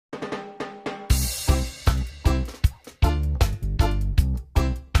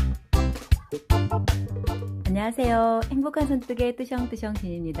안녕하세요. 행복한 손뜨개 뜨숑뜨숑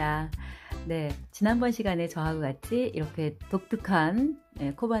진입니다. 네, 지난번 시간에 저하고 같이 이렇게 독특한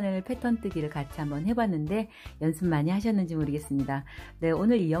코바늘 패턴 뜨기를 같이 한번 해봤는데 연습 많이 하셨는지 모르겠습니다. 네,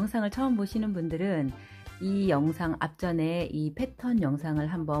 오늘 이 영상을 처음 보시는 분들은 이 영상 앞전에 이 패턴 영상을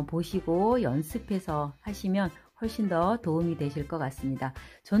한번 보시고 연습해서 하시면 훨씬 더 도움이 되실 것 같습니다.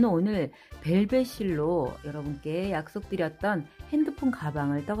 저는 오늘 벨벳실로 여러분께 약속드렸던 핸드폰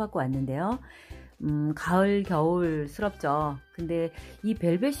가방을 떠갖고 왔는데요. 가을 겨울스럽죠. 근데 이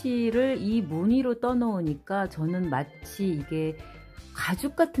벨벳실을 이 무늬로 떠놓으니까 저는 마치 이게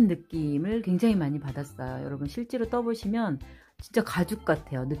가죽 같은 느낌을 굉장히 많이 받았어요. 여러분 실제로 떠보시면 진짜 가죽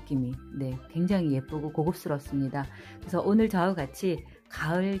같아요, 느낌이. 네, 굉장히 예쁘고 고급스럽습니다. 그래서 오늘 저하고 같이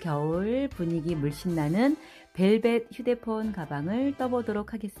가을 겨울 분위기 물씬 나는 벨벳 휴대폰 가방을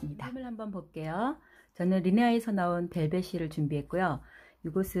떠보도록 하겠습니다. 힘을 한번 볼게요. 저는 리네아에서 나온 벨벳실을 준비했고요.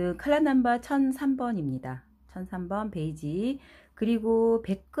 이곳은 컬러 넘버 1003번입니다. 1003번 베이지. 그리고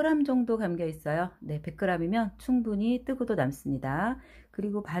 100g 정도 감겨 있어요. 네, 100g이면 충분히 뜨고도 남습니다.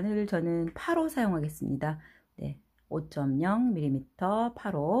 그리고 바늘 저는 8호 사용하겠습니다. 네, 5.0mm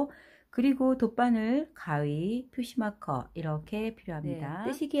 8호. 그리고 돗바늘, 가위, 표시마커 이렇게 필요합니다.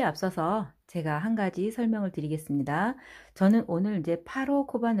 네, 뜨시기에 앞서서 제가 한 가지 설명을 드리겠습니다. 저는 오늘 이제 8호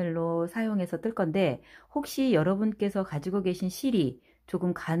코바늘로 사용해서 뜰 건데 혹시 여러분께서 가지고 계신 실이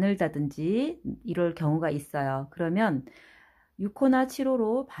조금 가늘다든지 이럴 경우가 있어요. 그러면 6호나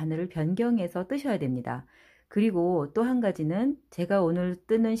 7호로 바늘을 변경해서 뜨셔야 됩니다. 그리고 또 한 가지는 제가 오늘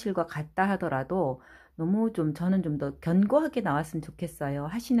뜨는 실과 같다 하더라도 너무 저는 좀 더 견고하게 나왔으면 좋겠어요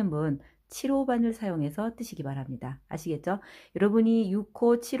하시는 분 7호 바늘 사용해서 뜨시기 바랍니다. 아시겠죠? 여러분이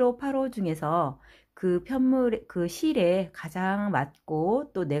 6호, 7호, 8호 중에서 그 그 실에 가장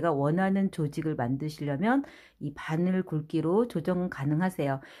맞고 또 내가 원하는 조직을 만드시려면 이 바늘 굵기로 조정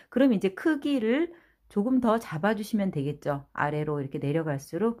가능하세요. 그럼 이제 크기를 조금 더 잡아주시면 되겠죠. 아래로 이렇게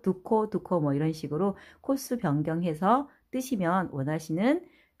내려갈수록 2코 뭐 이런 식으로 코스 변경해서 뜨시면 원하시는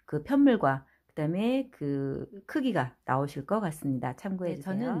그 편물과 그 다음에 그 크기가 나오실 것 같습니다. 참고해 주세요.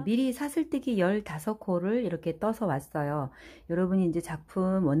 저는 미리 사슬뜨기 15코를 이렇게 떠서 왔어요. 여러분이 이제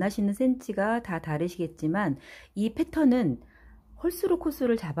작품 원하시는 센치가 다 다르시겠지만 이 패턴은 홀수로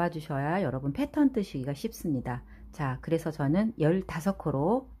코스를 잡아 주셔야 여러분 패턴 뜨시기가 쉽습니다. 자, 그래서 저는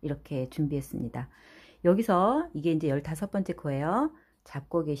 15코로 이렇게 준비했습니다. 여기서 이게 이제 15번째 코예요.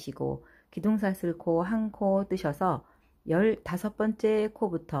 잡고 계시고 기둥사슬코 1코 뜨셔서 15번째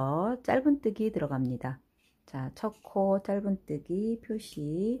코부터 짧은뜨기 들어갑니다. 자, 첫 코 짧은뜨기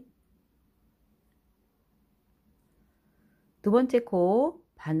표시. 두 번째 코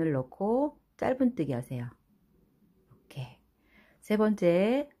바늘 넣고 짧은뜨기 하세요. 이렇게. 세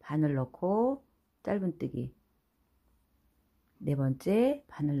번째 바늘 넣고 짧은뜨기. 네 번째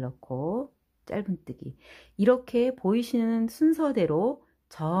바늘 넣고 짧은뜨기. 이렇게 보이시는 순서대로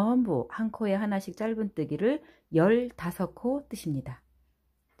전부 한 코에 하나씩 짧은뜨기를 15코 뜨십니다.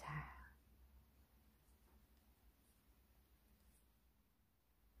 자.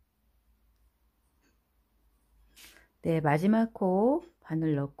 네, 마지막 코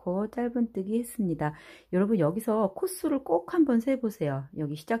바늘 넣고 짧은뜨기 했습니다. 여러분 여기서 코수를 꼭 한번 세보세요.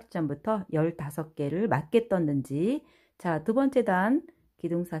 여기 시작점부터 15개를 맞게 떴는지. 자, 두 번째 단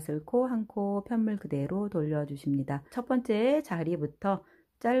기둥사슬코 1코 편물 그대로 돌려주십니다. 첫 번째 자리부터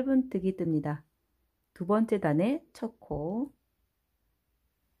짧은뜨기 뜹니다. 두 번째 단에 첫 코.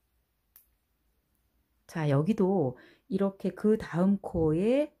 자, 여기도 이렇게 그 다음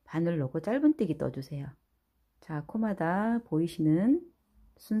코에 바늘 넣고 짧은뜨기 떠주세요. 자, 코마다 보이시는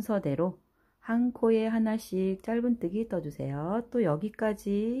순서대로 한 코에 하나씩 짧은뜨기 떠주세요. 또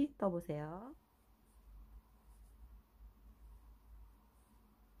여기까지 떠보세요.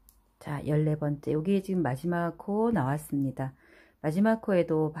 자, 14번째. 여기 지금 마지막 코 나왔습니다. 마지막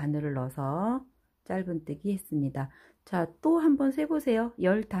코에도 바늘을 넣어서 짧은뜨기 했습니다. 자, 또 한번 세보세요.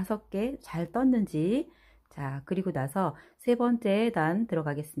 15개 잘 떴는지. 자, 그리고 나서 세 번째 단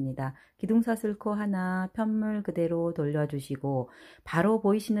들어가겠습니다. 기둥사슬코 하나 편물 그대로 돌려주시고 바로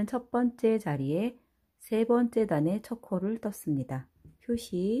보이시는 첫 번째 자리에 세 번째 단에 첫 코를 떴습니다.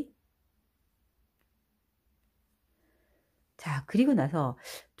 표시. 자, 그리고 나서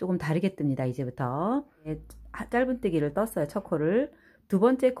조금 다르게 뜹니다. 이제부터 짧은뜨기를 떴어요. 첫 코를. 두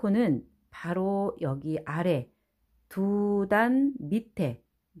번째 코는 바로 여기 아래 두 단 밑에,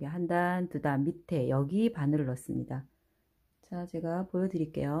 한 단, 두 단 밑에 여기 바늘을 넣습니다. 자, 제가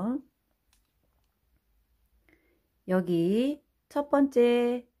보여드릴게요. 여기 첫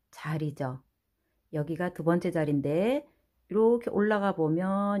번째 자리죠. 여기가 두 번째 자리인데 이렇게 올라가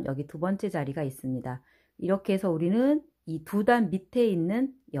보면 여기 두 번째 자리가 있습니다. 이렇게 해서 우리는 이 두 단 밑에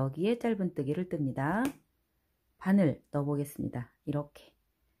있는 여기에 짧은뜨기를 뜹니다. 바늘 넣어 보겠습니다. 이렇게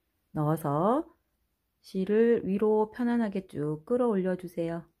넣어서 실을 위로 편안하게 쭉 끌어올려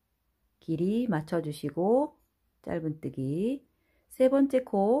주세요. 길이 맞춰 주시고 짧은뜨기. 세 번째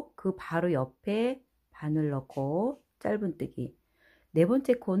코 그 바로 옆에 바늘 넣고 짧은뜨기. 네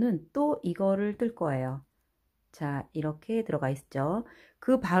번째 코는 또 이거를 뜰 거예요. 자, 이렇게 들어가 있죠.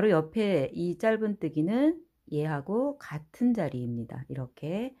 그 바로 옆에 이 짧은뜨기는 얘하고 같은 자리입니다.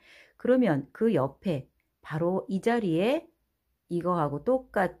 이렇게. 그러면 그 옆에 바로 이 자리에 이거하고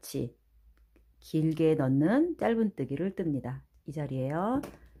똑같이 길게 넣는 짧은뜨기를 뜹니다. 이 자리에요.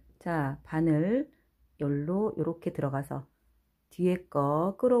 자, 바늘 열로 이렇게 들어가서 뒤에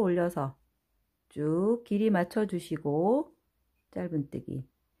거 끌어올려서 쭉 길이 맞춰 주시고 짧은뜨기.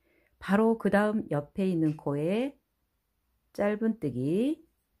 바로 그 다음 옆에 있는 코에 짧은뜨기.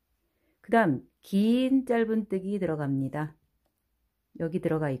 그 다음 긴 짧은뜨기 들어갑니다. 여기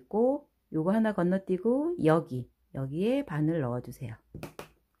들어가 있고 요거 하나 건너뛰고 여기에 바늘 넣어 주세요.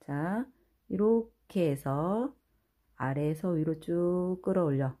 자, 이렇게 해서 아래에서 위로 쭉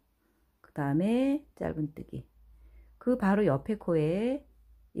끌어올려. 그 다음에 짧은뜨기. 그 바로 옆에 코에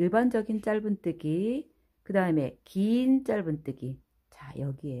일반적인 짧은뜨기. 그 다음에 긴 짧은뜨기. 자,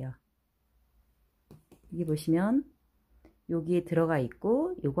 여기에요. 여기 보시면 여기에 들어가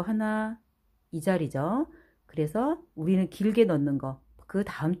있고 요거 하나 이 자리죠. 그래서 우리는 길게 넣는 거 그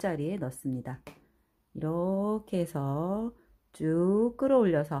다음 자리에 넣습니다. 이렇게 해서 쭉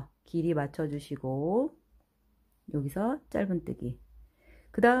끌어올려서 길이 맞춰 주시고 여기서 짧은뜨기.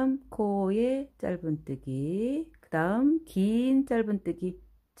 그 다음 코에 짧은뜨기. 그 다음 긴 짧은뜨기.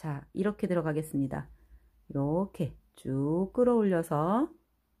 자, 이렇게 들어가겠습니다. 이렇게 쭉 끌어올려서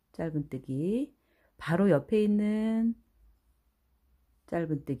짧은뜨기. 바로 옆에 있는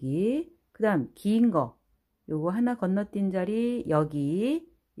짧은뜨기. 그 다음 긴 거 요거 하나 건너뛴 자리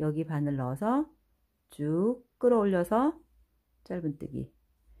여기 바늘 넣어서 쭉 끌어올려서 짧은뜨기.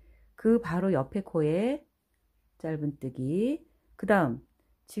 그 바로 옆에 코에 짧은뜨기. 그 다음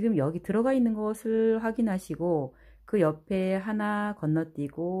지금 여기 들어가 있는 것을 확인하시고 그 옆에 하나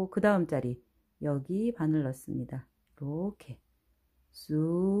건너뛰고 그 다음 자리 여기 바늘 넣습니다. 이렇게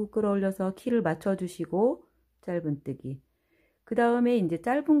쑥 끌어올려서 키를 맞춰 주시고 짧은뜨기. 그 다음에 이제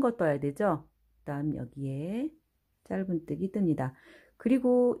짧은 거 떠야 되죠. 그 다음 여기에 짧은뜨기 뜹니다.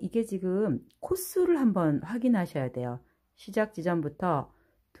 그리고 이게 지금 코수를 한번 확인하셔야 돼요. 시작 지점부터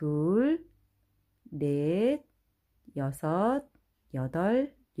둘, 넷, 여섯,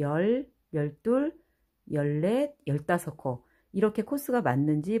 여덟, 열, 열둘, 열넷, 열다섯 코. 이렇게 코스가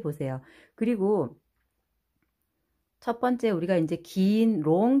맞는지 보세요. 그리고 첫 번째 우리가 이제 긴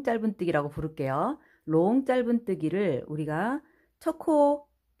롱 짧은뜨기라고 부를게요. 롱 짧은뜨기를 우리가 첫 코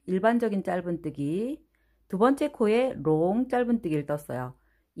일반적인 짧은뜨기, 두 번째 코에 롱 짧은뜨기를 떴어요.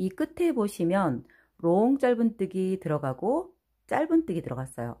 이 끝에 보시면 롱 짧은뜨기 들어가고 짧은뜨기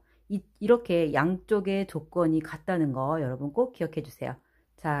들어갔어요. 이렇게 양쪽의 조건이 같다는 거 여러분 꼭 기억해 주세요.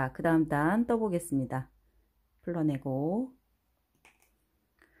 자, 그 다음 단 떠보겠습니다. 풀러내고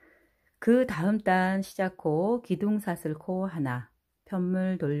그 다음 단 시작코 기둥사슬 코 하나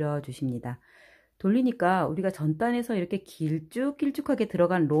편물 돌려 주십니다. 돌리니까 우리가 전 단에서 이렇게 길쭉하게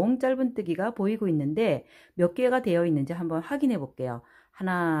들어간 롱 짧은뜨기가 보이고 있는데 몇 개가 되어 있는지 한번 확인해 볼게요.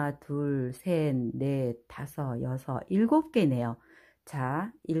 하나, 둘, 셋, 넷, 다섯, 여섯, 일곱 개네요.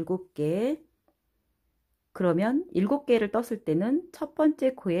 자, 7개. 그러면 7개를 떴을 때는 첫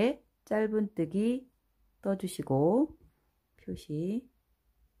번째 코에 짧은뜨기 떠주시고 표시.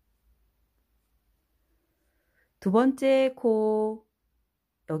 두 번째 코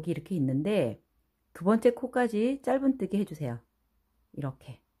여기 이렇게 있는데 두 번째 코까지 짧은뜨기 해주세요.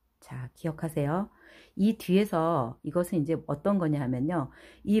 이렇게. 자, 기억하세요. 이 뒤에서 이것은 이제 어떤 거냐 하면요.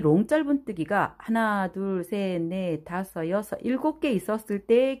 이 롱 짧은뜨기가 하나, 둘, 셋, 넷, 다섯, 여섯, 7개 있었을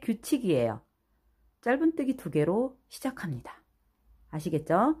때 규칙이에요. 짧은뜨기 2개로 시작합니다.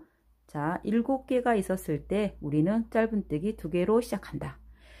 아시겠죠? 자, 7개가 있었을 때 우리는 짧은뜨기 2개로 시작한다.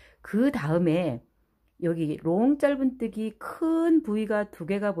 그 다음에 여기 롱 짧은뜨기 큰 부위가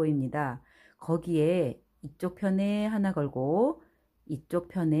 2개가 보입니다. 거기에 이쪽 편에 하나 걸고 이쪽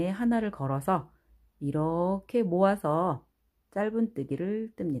편에 하나를 걸어서 이렇게 모아서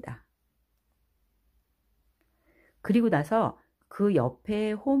짧은뜨기를 뜹니다. 그리고 나서 그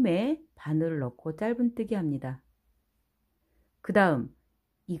옆에 홈에 바늘을 넣고 짧은뜨기 합니다. 그 다음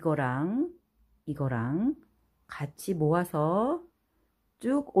이거랑 같이 모아서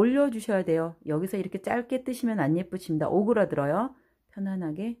쭉 올려주셔야 돼요. 여기서 이렇게 짧게 뜨시면 안 예쁘십니다. 오그라들어요.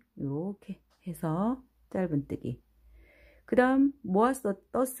 편안하게 이렇게 해서 짧은뜨기. 그 다음 모아서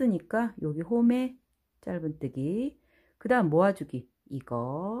떴으니까 여기 홈에 짧은뜨기. 그 다음 모아주기.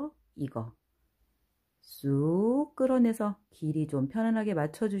 이거 쑥 끌어내서 길이 좀 편안하게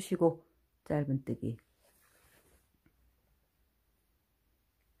맞춰주시고 짧은뜨기.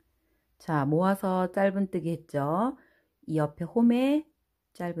 자, 모아서 짧은뜨기 했죠. 이 옆에 홈에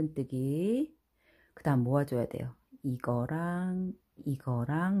짧은뜨기. 그 다음 모아줘야 돼요. 이거랑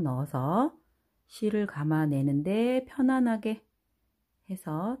이거랑 넣어서 실을 감아내는데 편안하게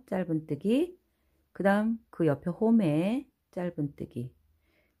해서 짧은뜨기. 그 다음 그 옆에 홈에 짧은뜨기.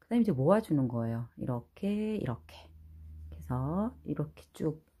 그 다음 이제 모아주는 거예요. 이렇게 이렇게 해서 이렇게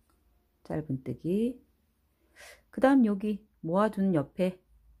쭉 짧은뜨기. 그 다음 여기 모아주는 옆에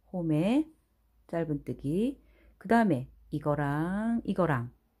홈에 짧은뜨기. 그 다음에 이거랑 이거랑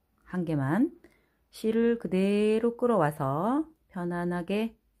한 개만 실을 그대로 끌어와서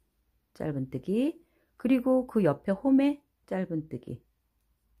편안하게 짧은뜨기. 그리고 그 옆에 홈에 짧은뜨기.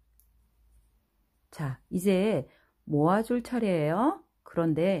 자, 이제 모아줄 차례예요.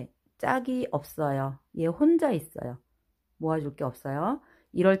 그런데 짝이 없어요. 얘 혼자 있어요. 모아줄 게 없어요.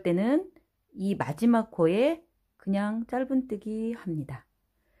 이럴 때는 이 마지막 코에 그냥 짧은뜨기 합니다.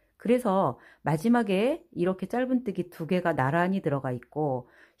 그래서 마지막에 이렇게 짧은뜨기 두 개가 나란히 들어가 있고,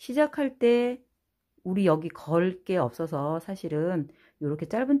 시작할 때 우리 여기 걸 게 없어서 사실은 이렇게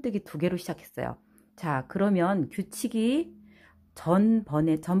짧은뜨기 두 개로 시작했어요. 자, 그러면 규칙이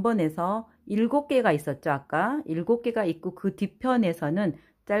전번에서 7개가 있었죠. 아까 7개가 있고 그 뒤편에서는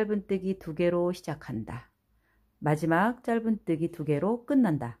짧은뜨기 두 개로 시작한다. 마지막 짧은뜨기 두 개로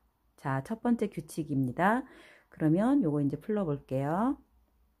끝난다. 자, 첫 번째 규칙입니다. 그러면 요거 이제 풀어 볼게요.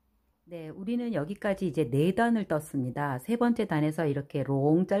 네, 우리는 여기까지 이제 4단을 떴습니다. 세 번째 단에서 이렇게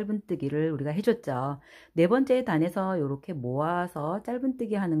롱 짧은뜨기를 우리가 해줬죠. 네 번째 단에서 이렇게 모아서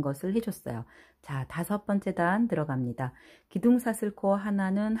짧은뜨기 하는 것을 해줬어요. 자, 5번째 단 들어갑니다. 기둥사슬코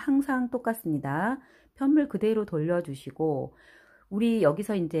하나는 항상 똑같습니다. 편물 그대로 돌려주시고, 우리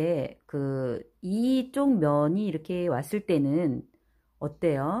여기서 이제 이쪽 면이 이렇게 왔을 때는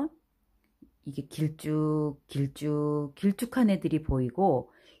어때요? 이게 길쭉한 애들이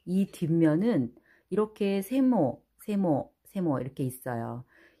보이고, 이 뒷면은 이렇게 세모 이렇게 있어요.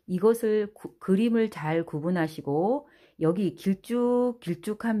 이것을 그림을 잘 구분하시고, 여기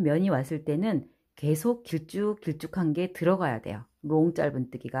길쭉한 면이 왔을 때는 계속 길쭉한 게 들어가야 돼요. 롱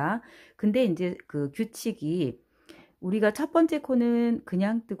짧은뜨기가. 근데 이제 그 규칙이, 우리가 첫 번째 코는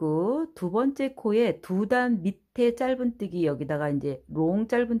그냥 뜨고 두 번째 코에 2단 밑에 짧은뜨기, 여기다가 이제 롱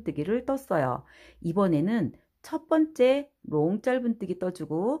짧은뜨기를 떴어요. 이번에는 첫 번째 롱 짧은뜨기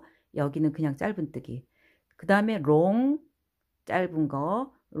떠주고 여기는 그냥 짧은뜨기. 그 다음에 롱 짧은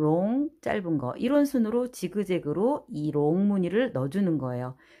거, 롱 짧은 거, 이런 순으로 지그재그로 이 롱 무늬를 넣어주는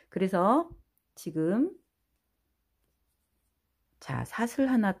거예요. 그래서 지금 자, 사슬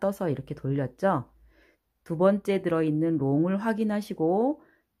하나 떠서 이렇게 돌렸죠. 두 번째 들어있는 롱을 확인하시고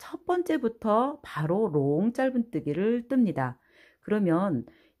첫 번째부터 바로 롱 짧은뜨기를 뜹니다. 그러면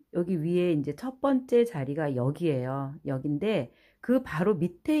여기 위에 이제 첫 번째 자리가 여기예요. 여긴데 그 바로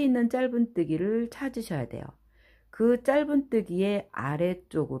밑에 있는 짧은뜨기를 찾으셔야 돼요. 그 짧은뜨기의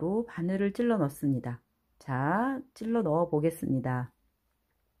아래쪽으로 바늘을 찔러 넣습니다. 자, 찔러 넣어 보겠습니다.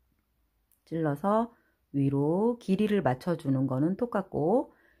 찔러서 위로 길이를 맞춰주는 거는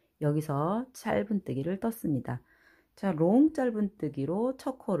똑같고, 여기서 짧은뜨기를 떴습니다. 자, 롱 짧은뜨기로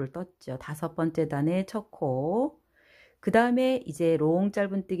첫 코를 떴죠. 5번째 단의 첫 코. 그 다음에 이제 롱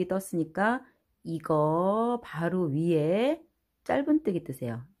짧은뜨기 떴으니까 이거 바로 위에 짧은뜨기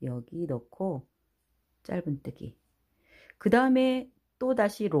뜨세요. 여기 넣고 짧은뜨기. 그 다음에 또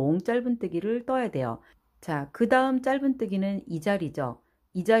다시 롱 짧은뜨기를 떠야 돼요. 자, 그 다음 짧은뜨기는 이 자리죠.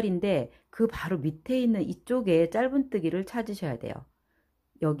 이 자리인데 그 바로 밑에 있는 이쪽에 짧은뜨기를 찾으셔야 돼요.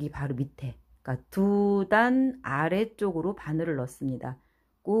 여기 바로 밑에, 그러니까 2단 아래쪽으로 바늘을 넣습니다.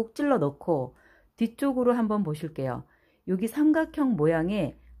 꾹 찔러 넣고 뒤쪽으로 한번 보실게요. 여기 삼각형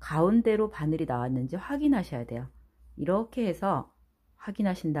모양의 가운데로 바늘이 나왔는지 확인하셔야 돼요. 이렇게 해서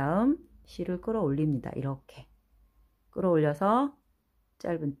확인하신 다음 실을 끌어올립니다. 이렇게 끌어올려서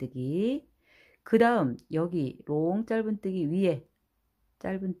짧은뜨기. 그 다음 여기 롱 짧은뜨기 위에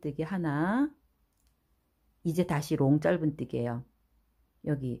짧은뜨기 하나. 이제 다시 롱 짧은뜨기예요.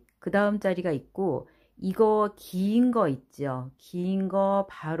 여기 그 다음 자리가 있고, 이거 긴 거 있죠. 긴 거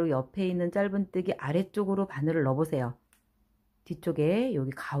바로 옆에 있는 짧은뜨기 아래쪽으로 바늘을 넣어보세요. 뒤쪽에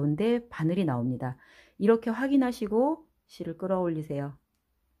여기 가운데 바늘이 나옵니다. 이렇게 확인하시고 실을 끌어올리세요.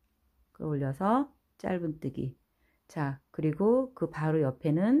 끌어올려서 짧은뜨기. 자, 그리고 그 바로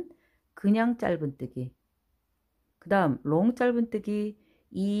옆에는 그냥 짧은뜨기. 그 다음 롱 짧은뜨기.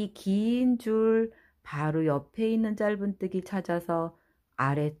 이 긴 줄 바로 옆에 있는 짧은뜨기 찾아서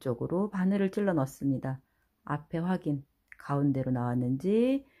아래쪽으로 바늘을 찔러 넣습니다. 앞에 확인, 가운데로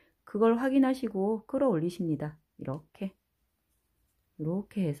나왔는지, 그걸 확인하시고 끌어올리십니다. 이렇게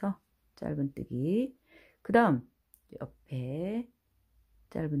해서 짧은뜨기, 그 다음 옆에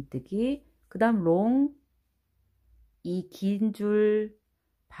짧은뜨기, 그 다음 롱, 이 긴 줄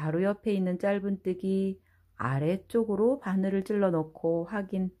바로 옆에 있는 짧은뜨기 아래쪽으로 바늘을 찔러 넣고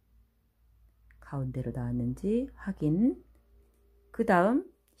확인, 가운데로 나왔는지 확인, 그 다음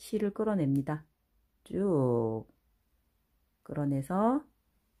실을 끌어냅니다. 쭉 끌어내서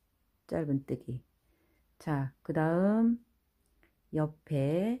짧은뜨기. 자, 그 다음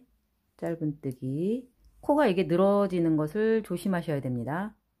옆에 짧은뜨기. 코가 이게 늘어지는 것을 조심하셔야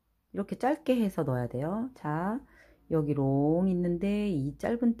됩니다. 이렇게 짧게 해서 넣어야 돼요. 자, 여기 롱 있는데 이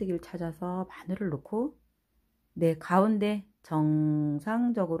짧은뜨기를 찾아서 바늘을 넣고, 네, 가운데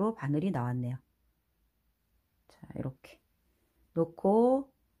정상적으로 바늘이 나왔네요. 자, 이렇게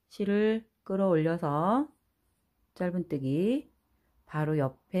놓고 실을 끌어올려서 짧은뜨기, 바로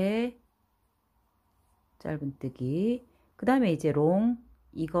옆에 짧은뜨기, 그 다음에 이제 롱,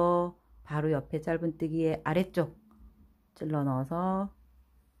 이거 바로 옆에 짧은뜨기의 아래쪽 찔러 넣어서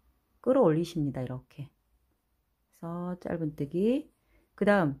끌어올리십니다. 이렇게 그래서 짧은뜨기, 그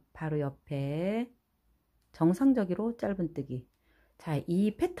다음 바로 옆에 정상적으로 짧은뜨기. 자,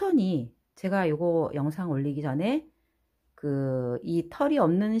 이 패턴이 제가 요거 영상 올리기 전에 이 털이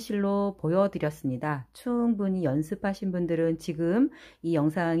없는 실로 보여드렸습니다. 충분히 연습하신 분들은 지금 이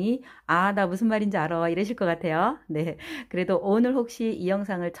영상이 나 무슨 말인지 알아 이러실 것 같아요. 네, 그래도 오늘 혹시 이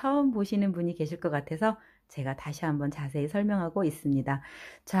영상을 처음 보시는 분이 계실 것 같아서 제가 다시 한번 자세히 설명하고 있습니다.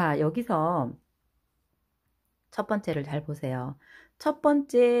 자, 여기서 첫 번째를 잘 보세요. 첫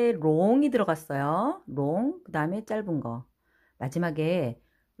번째 롱이 들어갔어요. 롱, 그 다음에 짧은 거, 마지막에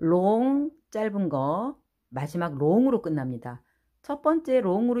롱, 짧은 거, 마지막 롱으로 끝납니다. 첫 번째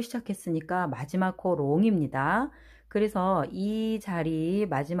롱으로 시작했으니까 마지막 코 롱입니다. 그래서 이 자리,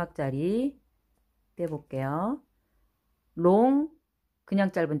 마지막 자리 떼볼게요. 롱,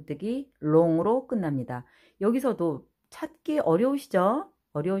 그냥 짧은뜨기, 롱으로 끝납니다. 여기서도 찾기 어려우시죠?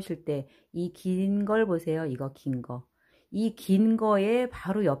 어려우실 때 이 긴 걸 보세요. 이거 긴 거. 이 긴 거에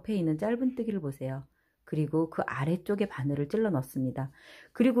바로 옆에 있는 짧은뜨기를 보세요. 그리고 그 아래쪽에 바늘을 찔러 넣습니다.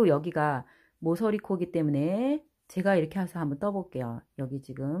 그리고 여기가 모서리 코기 때문에 제가 이렇게 해서 한번 떠볼게요. 여기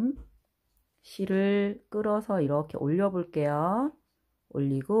지금 실을 끌어서 이렇게 올려 볼게요.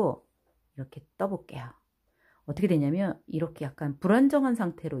 올리고 이렇게 떠볼게요. 어떻게 되냐면 이렇게 약간 불안정한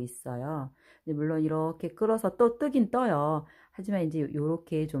상태로 있어요. 물론 이렇게 끌어서 또 뜨긴 떠요. 하지만 이제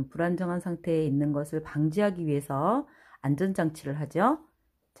이렇게 좀 불안정한 상태에 있는 것을 방지하기 위해서 안전장치를 하죠.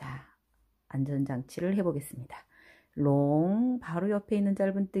 자, 안전장치를 해보겠습니다. 롱, 바로 옆에 있는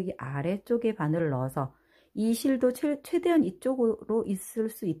짧은뜨기 아래쪽에 바늘을 넣어서 이 실도 최대한 이쪽으로 있을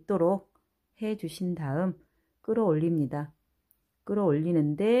수 있도록 해 주신 다음 끌어올립니다.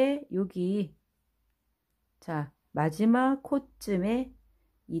 끌어올리는데 여기, 자, 마지막 코쯤에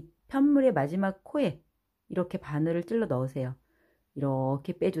이 편물의 마지막 코에 이렇게 바늘을 찔러 넣으세요.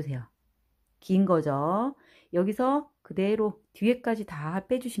 이렇게 빼주세요. 긴 거죠. 여기서 그대로 뒤에까지 다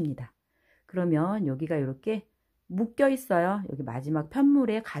빼주십니다. 그러면 여기가 이렇게 묶여 있어요. 여기 마지막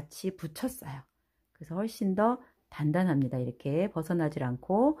편물에 같이 붙였어요. 그래서 훨씬 더 단단합니다. 이렇게 벗어나질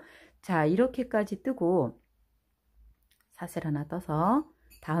않고. 자, 이렇게까지 뜨고 사슬 하나 떠서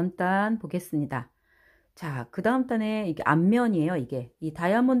다음 단 보겠습니다. 자, 그 다음 단에 이게 앞면이에요. 이게 이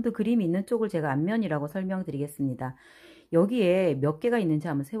다이아몬드 그림이 있는 쪽을 제가 앞면이라고 설명드리겠습니다. 여기에 몇 개가 있는지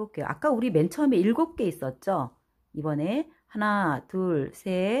한번 세볼게요. 아까 우리 맨 처음에 7개 있었죠? 이번에 하나, 둘,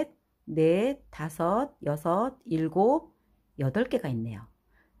 셋, 넷, 다섯, 여섯, 일곱, 8개가 있네요.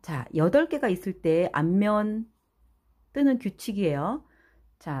 자, 8개가 있을 때 앞면 뜨는 규칙이에요.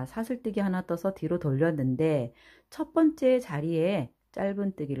 자, 사슬뜨기 하나 떠서 뒤로 돌렸는데 첫 번째 자리에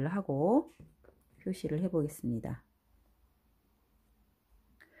짧은뜨기를 하고 표시를 해 보겠습니다.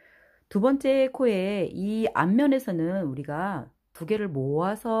 두 번째 코에 이 앞면에서는 우리가 2개를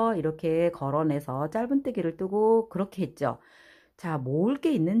모아서 이렇게 걸어내서 짧은뜨기를 뜨고 그렇게 했죠. 자, 모을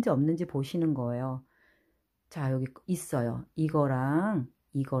게 있는지 없는지 보시는 거예요. 자, 여기 있어요. 이거랑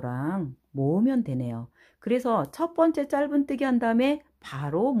이거랑 모으면 되네요. 그래서 첫 번째 짧은뜨기 한 다음에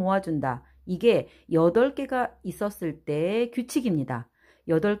바로 모아준다. 이게 8개가 있었을 때 규칙입니다.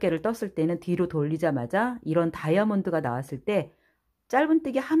 8개를 떴을 때는 뒤로 돌리자마자 이런 다이아몬드가 나왔을 때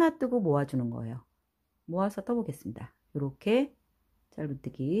짧은뜨기 하나 뜨고 모아주는 거예요. 모아서 떠보겠습니다. 이렇게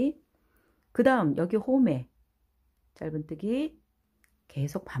짧은뜨기. 그 다음 여기 홈에 짧은뜨기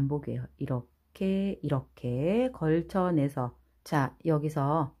계속 반복이에요. 이렇게 걸쳐내서, 자,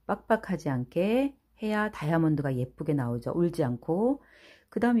 여기서 빡빡하지 않게 해야 다이아몬드가 예쁘게 나오죠. 울지 않고.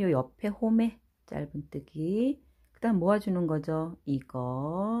 그 다음에 요 옆에 홈에 짧은뜨기, 다음 모아주는 거죠.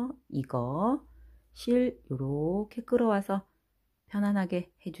 이거 실 요렇게 끌어와서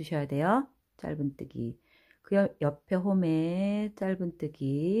편안하게 해주셔야 돼요. 짧은뜨기. 그 옆에 홈에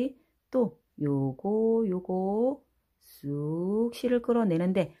짧은뜨기. 또 요거 쑥 실을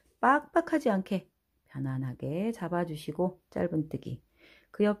끌어내는데 빡빡하지 않게 편안하게 잡아주시고 짧은뜨기.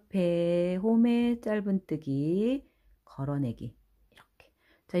 그 옆에 홈에 짧은뜨기 걸어내기. 이렇게.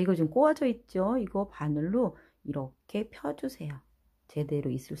 자, 이거 지금 꼬아져 있죠? 이거 바늘로 이렇게 펴주세요.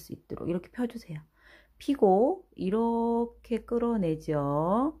 제대로 있을 수 있도록 이렇게 펴주세요. 피고 이렇게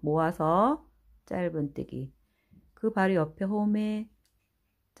끌어내죠. 모아서 짧은뜨기. 그 바로 옆에 홈에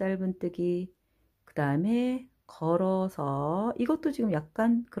짧은뜨기. 그 다음에 걸어서 이것도 지금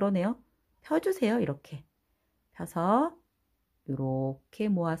약간 그러네요. 펴주세요. 이렇게 펴서 이렇게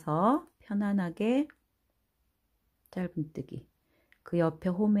모아서 편안하게 짧은뜨기. 그 옆에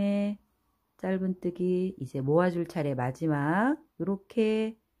홈에 짧은뜨기. 이제 모아줄 차례 마지막.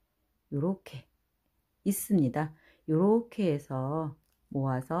 요렇게 있습니다. 요렇게 해서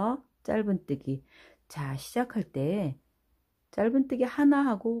모아서 짧은뜨기. 자, 시작할 때 짧은뜨기 하나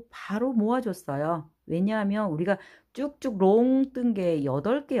하고 바로 모아줬어요. 왜냐하면 우리가 쭉쭉 롱 뜬 게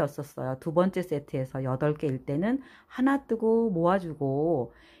 8개였었어요. 두 번째 세트에서 8개일 때는 하나 뜨고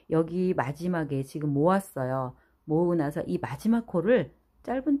모아주고, 여기 마지막에 지금 모았어요. 모으고 나서 이 마지막 코를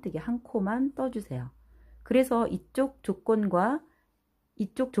짧은뜨기 한 코만 떠주세요. 그래서 이쪽 조건과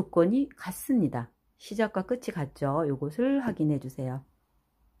이쪽 조건이 같습니다. 시작과 끝이 같죠. 요것을 확인해 주세요.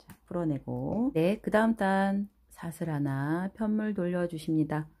 자, 풀어내고. 네, 그 다음 단 사슬 하나 편물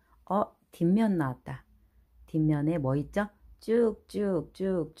돌려주십니다. 뒷면 나왔다. 뒷면에 뭐 있죠?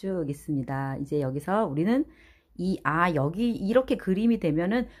 쭉쭉쭉쭉 있습니다. 이제 여기서 우리는 여기 이렇게 그림이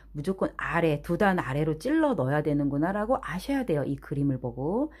되면은 무조건 아래, 두 단 아래로 찔러 넣어야 되는구나 라고 아셔야 돼요. 이 그림을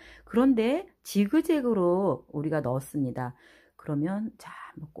보고. 그런데 지그재그로 우리가 넣었습니다. 그러면 자,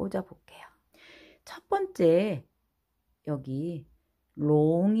 한번 꽂아 볼게요. 첫 번째 여기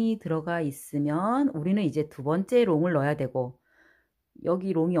롱이 들어가 있으면 우리는 이제 두 번째 롱을 넣어야 되고,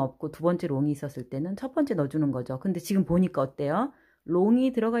 여기 롱이 없고 두 번째 롱이 있었을 때는 첫 번째 넣어주는 거죠. 근데 지금 보니까 어때요?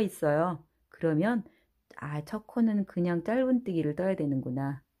 롱이 들어가 있어요. 그러면 첫 코는 그냥 짧은뜨기를 떠야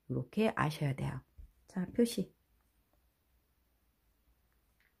되는구나. 이렇게 아셔야 돼요. 자, 표시.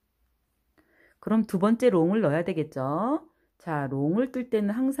 그럼 두 번째 롱을 넣어야 되겠죠. 자, 롱을 뜰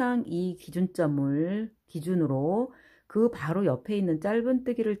때는 항상 이 기준점을 기준으로 그 바로 옆에 있는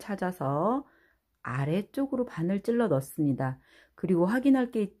짧은뜨기를 찾아서 아래쪽으로 바늘 찔러 넣습니다. 그리고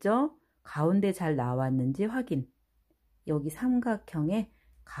확인할 게 있죠. 가운데 잘 나왔는지 확인. 여기 삼각형에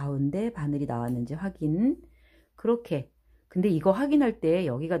가운데 바늘이 나왔는지 확인. 그렇게. 근데 이거 확인할 때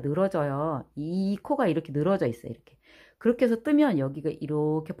여기가 늘어져요. 이 코가 이렇게 늘어져 있어요. 이렇게. 그렇게 해서 뜨면 여기가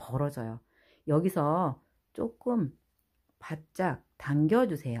이렇게 벌어져요. 여기서 조금 바짝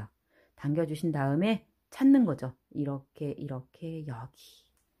당겨주세요. 당겨주신 다음에 찾는 거죠. 이렇게 여기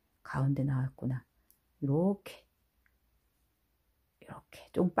가운데 나왔구나. 이렇게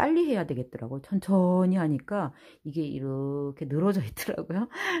좀 빨리 해야 되겠더라고요. 천천히 하니까 이게 이렇게 늘어져 있더라고요.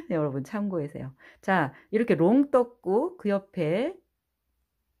 네, 여러분 참고하세요. 자, 이렇게 롱 떴고 그 옆에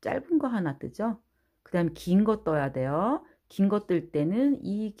짧은 거 하나 뜨죠. 그 다음에 긴 거 떠야 돼요. 긴 거 뜰 때는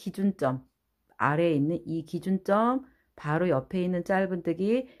이 기준점, 아래에 있는 이 기준점 바로 옆에 있는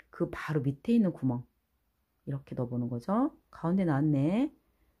짧은뜨기 그 바로 밑에 있는 구멍 이렇게 넣어보는 거죠. 가운데 나왔네.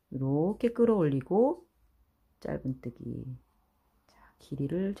 이렇게 끌어올리고 짧은뜨기.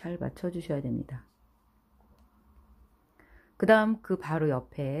 길이를 잘 맞춰 주셔야 됩니다. 그 다음 그 바로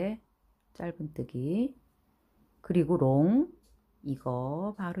옆에 짧은뜨기, 그리고 롱,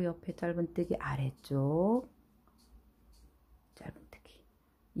 이거 바로 옆에 짧은뜨기 아래쪽 짧은뜨기.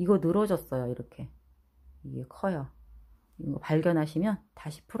 이거 늘어졌어요. 이렇게 이게 커요. 이거 발견하시면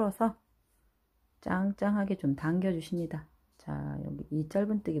다시 풀어서 짱짱하게 좀 당겨 주십니다. 자, 여기 이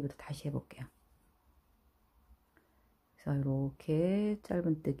짧은뜨기부터 다시 해볼게요. 그래서 이렇게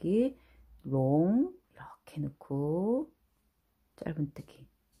짧은뜨기, 롱 이렇게 넣고 짧은뜨기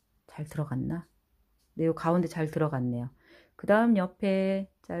잘 들어갔나? 네, 요 가운데 잘 들어갔네요. 그 다음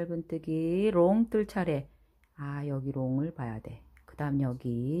옆에 짧은뜨기, 롱 뜰 차례. 여기 롱을 봐야 돼. 그 다음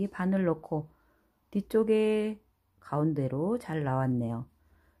여기 바늘 넣고 뒤쪽에 가운데로 잘 나왔네요.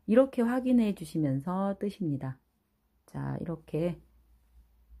 이렇게 확인해 주시면서 뜨십니다. 자, 이렇게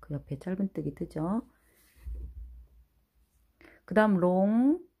그 옆에 짧은뜨기 뜨죠. 그 다음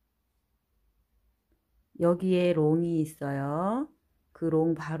롱, 여기에 롱이 있어요. 그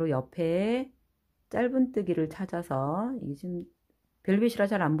롱 바로 옆에 짧은뜨기를 찾아서, 이게 지금 별빛이라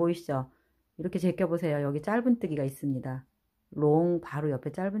잘 안 보이시죠? 이렇게 제껴보세요. 여기 짧은뜨기가 있습니다. 롱 바로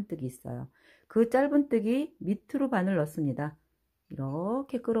옆에 짧은뜨기 있어요. 그 짧은뜨기 밑으로 반을 넣습니다.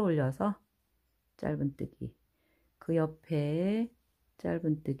 이렇게 끌어올려서 짧은뜨기, 그 옆에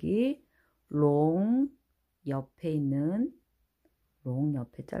짧은뜨기, 롱 옆에 있는 롱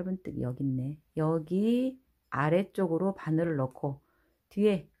옆에 짧은뜨기 여기 있네. 여기 아래쪽으로 바늘을 넣고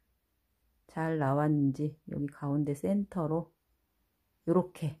뒤에 잘 나왔는지 여기 가운데 센터로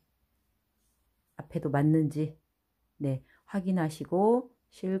이렇게 앞에도 맞는지 네 확인하시고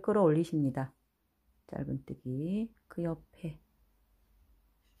실 끌어 올리십니다. 짧은뜨기 그 옆에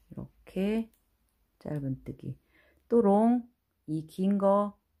이렇게 짧은뜨기, 또 롱 이 긴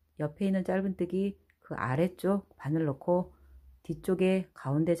거 옆에 있는 짧은뜨기 그 아래쪽 바늘 넣고 뒤쪽에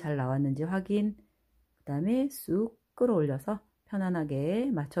가운데 잘 나왔는지 확인, 그 다음에 쑥 끌어올려서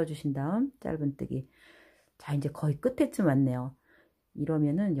편안하게 맞춰주신 다음 짧은뜨기. 자, 이제 거의 끝에쯤 왔네요.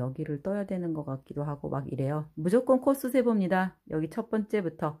 이러면은 여기를 떠야 되는 것 같기도 하고 막 이래요. 무조건 코스 세봅니다. 여기 첫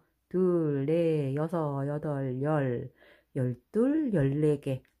번째부터 둘, 넷, 여섯, 여덟, 열, 열둘,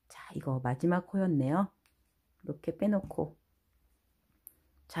 14개. 자, 이거 마지막 코였네요. 이렇게 빼놓고,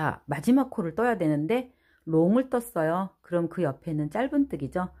 자, 마지막 코를 떠야 되는데 롱을 떴어요. 그럼 그 옆에는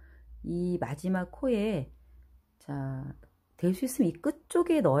짧은뜨기죠. 이 마지막 코에 자, 될 수 있으면 이 끝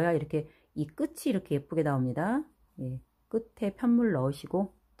쪽에 넣어야 이렇게 이 끝이 이렇게 예쁘게 나옵니다. 예, 끝에 편물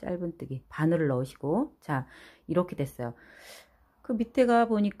넣으시고 짧은뜨기 바늘을 넣으시고, 자, 이렇게 됐어요. 그 밑에가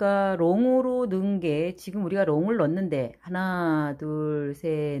보니까 롱으로 넣은 게 지금 우리가 롱을 넣었는데 하나, 둘,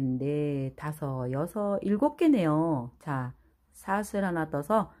 셋, 넷, 다섯, 여섯, 7개네요. 자, 사슬 하나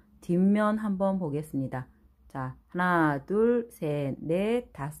떠서 뒷면 한번 보겠습니다. 자, 하나, 둘, 셋,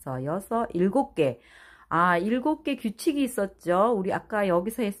 넷, 다섯, 여섯, 7개. 아, 7개 규칙이 있었죠. 우리 아까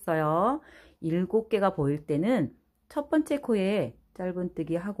여기서 했어요. 7개가 보일 때는 첫 번째 코에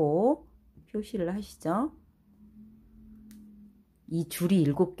짧은뜨기 하고 표시를 하시죠. 이 줄이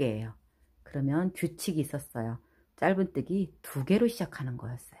 7개예요. 그러면 규칙이 있었어요. 짧은뜨기 2개로 시작하는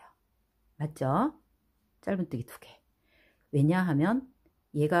거였어요. 맞죠? 짧은뜨기 2개. 왜냐하면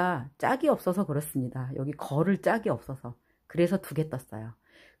얘가 짝이 없어서 그렇습니다. 여기 걸을 짝이 없어서. 그래서 2개 떴어요.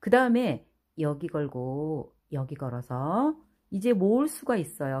 그 다음에 여기 걸고 여기 걸어서 이제 모을 수가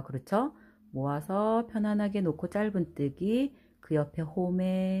있어요. 그렇죠? 모아서 편안하게 놓고 짧은뜨기, 그 옆에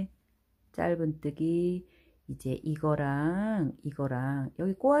홈에 짧은뜨기, 이제 이거랑 이거랑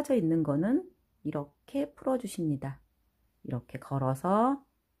여기 꼬아져 있는 거는 이렇게 풀어 주십니다. 이렇게 걸어서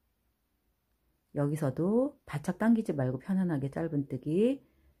여기서도 바짝 당기지 말고 편안하게 짧은뜨기.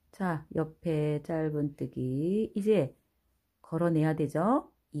 자, 옆에 짧은뜨기 이제 걸어내야 되죠.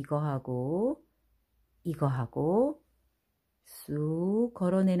 이거하고 이거하고 쑥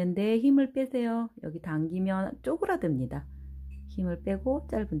걸어내는데 힘을 빼세요. 여기 당기면 쪼그라듭니다. 힘을 빼고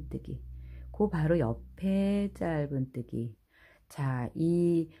짧은뜨기. 그 바로 옆에 짧은뜨기. 자,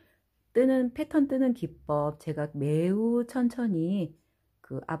 이 뜨는 패턴 뜨는 기법 제가 매우 천천히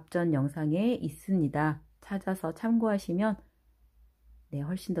그 앞전 영상에 있습니다. 찾아서 참고하시면 네,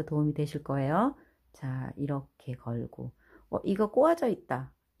 훨씬 더 도움이 되실 거예요. 자, 이렇게 걸고 이거 꼬아져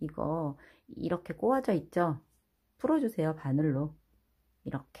있다. 이거 이렇게 꼬아져 있죠. 풀어주세요. 바늘로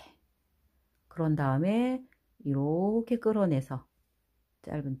이렇게. 그런 다음에 이렇게 끌어내서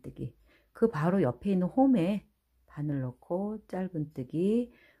짧은뜨기. 그 바로 옆에 있는 홈에 바늘 넣고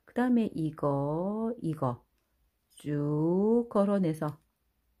짧은뜨기. 그 다음에 이거 쭉 걸어내서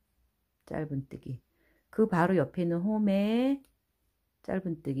짧은뜨기. 그 바로 옆에 있는 홈에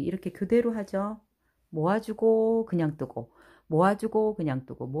짧은뜨기. 이렇게 그대로 하죠. 모아주고 그냥 뜨고, 모아주고 그냥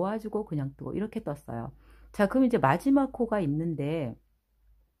뜨고, 모아주고 그냥 뜨고, 이렇게 떴어요. 자, 그럼 이제 마지막 코가 있는데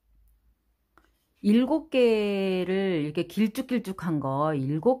 7개를 이렇게 길쭉길쭉한 거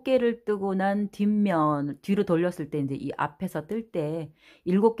 7개를 뜨고 난 뒷면 뒤로 돌렸을 때 이제 이 앞에서 뜰 때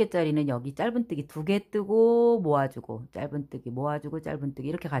 7개짜리는 여기 짧은뜨기 2개 뜨고 모아주고 짧은뜨기 모아주고 짧은뜨기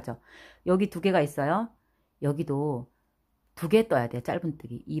이렇게 가죠. 여기 2개가 있어요. 여기도 2개 떠야 돼요.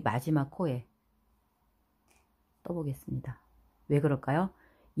 짧은뜨기 이 마지막 코에 떠보겠습니다. 왜 그럴까요?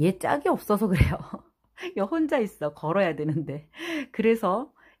 얘 짝이 없어서 그래요. 얘 혼자 있어. 걸어야 되는데.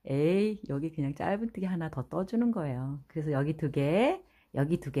 그래서 에이, 여기 그냥 짧은뜨기 하나 더 떠주는 거예요. 그래서 여기 2개,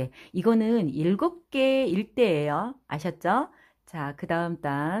 여기 2개. 이거는 7개일 때예요. 아셨죠? 자, 그 다음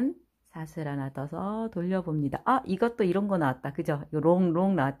단 사슬 하나 떠서 돌려봅니다. 아, 이것도 이런 거 나왔다. 그죠?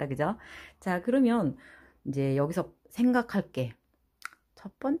 롱 나왔다. 그죠? 자, 그러면 이제 여기서 생각할게.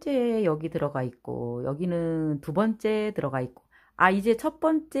 첫 번째 여기 들어가 있고, 여기는 두 번째 들어가 있고. 아, 이제 첫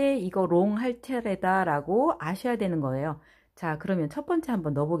번째 이거 롱 할 차례다 라고 아셔야 되는 거예요. 자, 그러면 첫 번째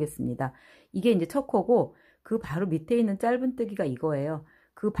한번 넣어보겠습니다. 이게 이제 첫 코고, 그 바로 밑에 있는 짧은뜨기가 이거예요.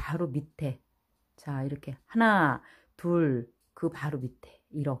 그 바로 밑에. 자, 이렇게 하나, 둘, 그 바로 밑에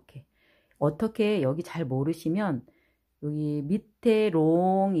이렇게. 어떻게 여기 잘 모르시면 여기 밑에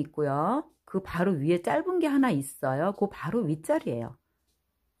롱 있고요. 그 바로 위에 짧은 게 하나 있어요. 그 바로 윗자리예요.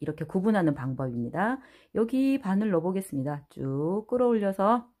 이렇게 구분하는 방법입니다. 여기 바늘 넣어 보겠습니다. 쭉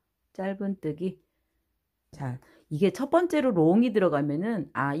끌어올려서 짧은뜨기. 자, 이게 첫 번째로 롱이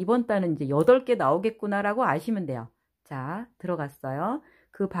들어가면은 이번 달은 이제 8개 나오겠구나 라고 아시면 돼요. 자, 들어갔어요.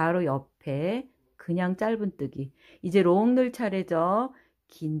 그 바로 옆에 그냥 짧은뜨기. 이제 롱 넣을 차례죠.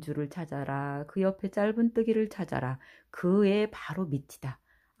 긴 줄을 찾아라. 그 옆에 짧은뜨기를 찾아라. 그의 바로 밑이다.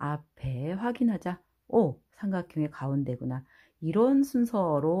 앞에 확인하자. 오, 삼각형의 가운데구나. 이런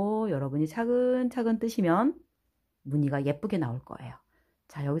순서로 여러분이 차근차근 뜨시면 무늬가 예쁘게 나올 거예요.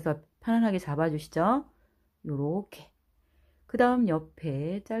 자, 여기서 편안하게 잡아주시죠. 요렇게. 그 다음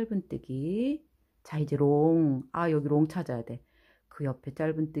옆에 짧은뜨기. 자, 이제 롱. 여기 롱 찾아야 돼. 그 옆에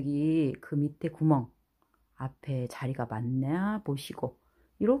짧은뜨기, 그 밑에 구멍. 앞에 자리가 맞나 보시고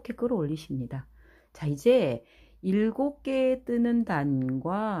이렇게 끌어올리십니다. 자, 이제 7개 뜨는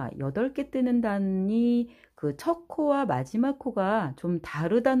단과 8개 뜨는 단이 그 첫 코와 마지막 코가 좀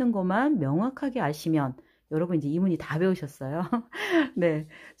다르다는 것만 명확하게 아시면 여러분 이제 이 무늬 다 배우셨어요. 네,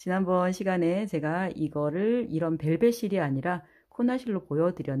 지난번 시간에 제가 이거를 이런 벨벳실이 아니라 코나실로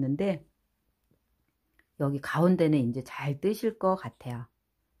보여드렸는데 여기 가운데는 이제 잘 뜨실 것 같아요.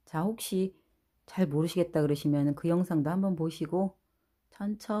 자, 혹시 잘 모르시겠다 그러시면 그 영상도 한번 보시고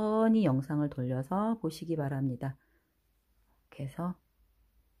천천히 영상을 돌려서 보시기 바랍니다. 이렇게 해서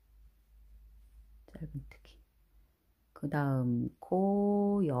짧은뜨기. 그 다음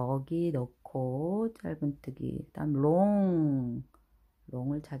코 여기 넣고 짧은뜨기. 그 다음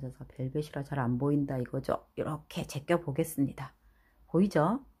롱을 찾아서 벨벳이라 잘 안 보인다 이거죠. 이렇게 제껴 보겠습니다.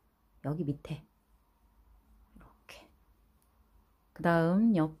 보이죠? 여기 밑에 이렇게. 그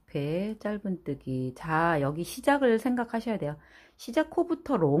다음 옆에 짧은뜨기. 자, 여기 시작을 생각하셔야 돼요. 시작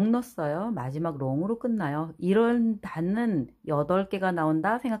코부터 롱 넣었어요. 마지막 롱으로 끝나요. 이런 단은 8개가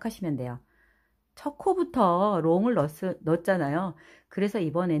나온다 생각하시면 돼요. 첫 코부터 롱을 넣었잖아요. 그래서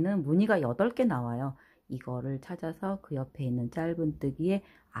이번에는 무늬가 8개 나와요. 이거를 찾아서 그 옆에 있는 짧은뜨기의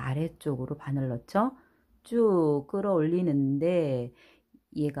아래쪽으로 바늘 넣죠. 쭉 끌어올리는데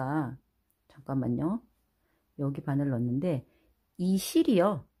얘가 잠깐만요. 여기 바늘 넣었는데 이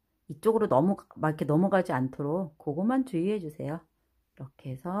실이요. 이쪽으로 막 이렇게 넘어가지 않도록 그것만 주의해 주세요.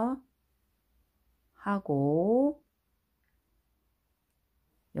 이렇게 해서 하고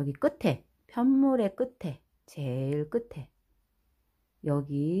여기 끝에 편물의 끝에 제일 끝에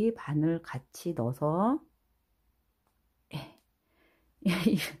여기 바늘 같이 넣어서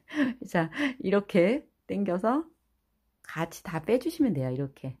자, 이렇게 당겨서 같이 다 빼주시면 돼요.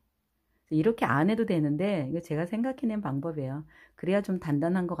 이렇게 안 해도 되는데 이거 제가 생각해낸 방법이에요. 그래야 좀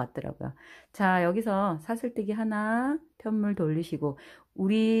단단한 것 같더라고요. 자, 여기서 사슬뜨기 하나 편물 돌리시고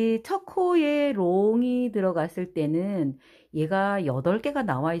우리 첫 코에 롱이 들어갔을 때는 얘가 8개가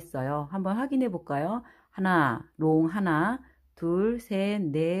나와 있어요. 한번 확인해 볼까요? 하나, 롱 하나, 둘, 셋,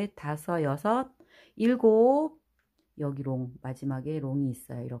 넷, 다섯, 여섯, 일곱. 여기 롱, 마지막에 롱이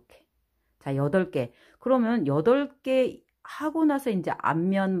있어요. 이렇게. 자, 8개. 그러면 8개 하고 나서 이제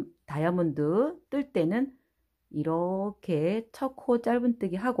앞면 다이아몬드 뜰 때는 이렇게 첫 코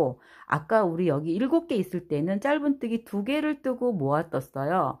짧은뜨기 하고 아까 우리 여기 7개 있을 때는 짧은뜨기 2개를 뜨고 모아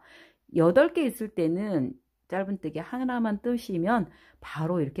떴어요. 8개 있을 때는 짧은뜨기 하나만 뜨시면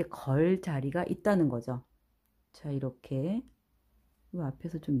바로 이렇게 걸 자리가 있다는 거죠. 자, 이렇게. 이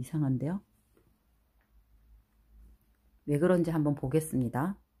앞에서 좀 이상한데요. 왜 그런지 한번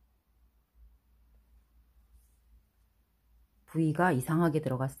보겠습니다. V가 이상하게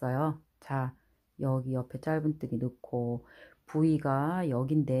들어갔어요. 자, 여기 옆에 짧은뜨기 넣고 V가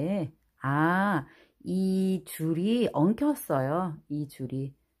여긴데 이 줄이 엉켰어요. 이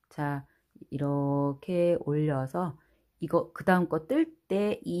줄이. 자, 이렇게 올려서 이거 그 다음 거 뜰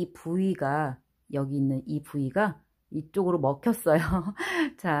때 이 V가 여기 있는 이 V가 이쪽으로 먹혔어요.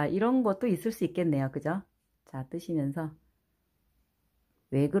 자, 이런 것도 있을 수 있겠네요. 그죠? 자, 뜨시면서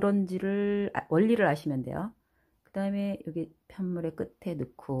왜 그런지를 원리를 아시면 돼요. 그 다음에 여기 편물의 끝에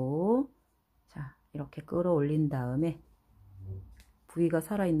넣고 자, 이렇게 끌어올린 다음에 V가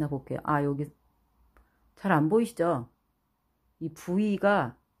살아있나 볼게요. 여기 잘 안 보이시죠? 이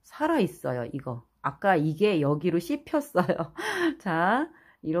V가 살아있어요. 이거 아까 이게 여기로 씹혔어요. 자,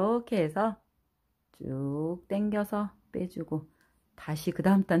 이렇게 해서 쭉 당겨서 빼주고 다시 그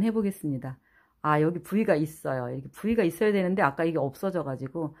다음 단 해보겠습니다. 여기 V가 있어요. 이렇게 V가 있어야 되는데 아까 이게 없어져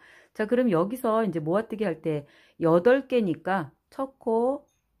가지고 자, 그럼 여기서 이제 모아뜨기 할 때 8개니까 첫 코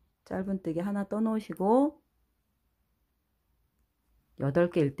짧은뜨기 하나 떠 놓으시고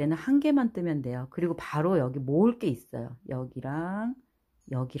 8개일 때는 한 개만 뜨면 돼요. 그리고 바로 여기 모을 게 있어요. 여기랑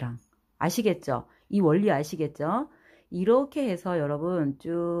여기랑. 아시겠죠? 이 원리 아시겠죠? 이렇게 해서 여러분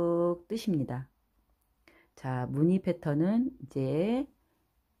쭉 뜨십니다. 자, 무늬 패턴은 이제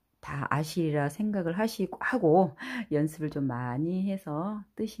다 아시리라 생각을 하고 연습을 좀 많이 해서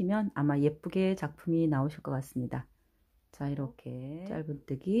뜨시면 아마 예쁘게 작품이 나오실 것 같습니다. 자, 이렇게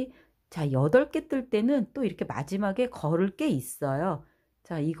짧은뜨기. 자, 8개 뜰 때는 또 이렇게 마지막에 걸을 게 있어요.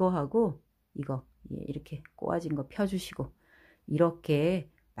 자, 이거하고 이거 이렇게 꼬아진 거 펴주시고 이렇게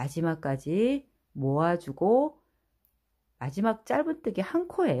마지막까지 모아주고 마지막 짧은뜨기 한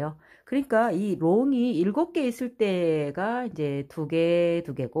코예요. 그러니까 이 롱이 7개 있을 때가 이제 2개,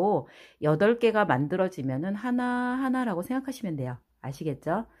 2개고 8개가 만들어지면은 하나라고 생각하시면 돼요.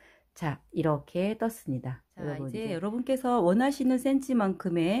 아시겠죠? 자, 이렇게 떴습니다. 자, 이제 여러분께서 원하시는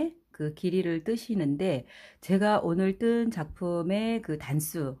센치만큼의 그 길이를 뜨시는데 제가 오늘 뜬 작품의 그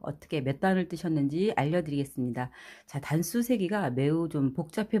단수 어떻게 몇 단을 뜨셨는지 알려드리겠습니다. 자, 단수 세기가 매우 좀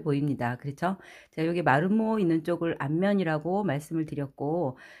복잡해 보입니다. 그렇죠? 자, 여기 마름모 있는 쪽을 앞면이라고 말씀을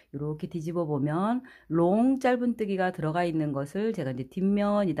드렸고 이렇게 뒤집어 보면 롱 짧은뜨기가 들어가 있는 것을 제가 이제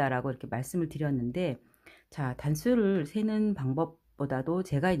뒷면이다라고 이렇게 말씀을 드렸는데 자, 단수를 세는 방법 보다도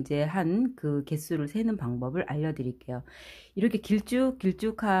제가 이제 한 그 개수를 세는 방법을 알려드릴게요. 이렇게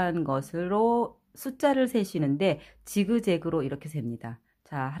길쭉한 것으로 숫자를 세시는데 지그재그로 이렇게 셉니다.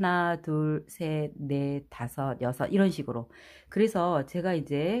 자, 하나, 둘, 셋, 넷, 다섯, 여섯 이런 식으로. 그래서 제가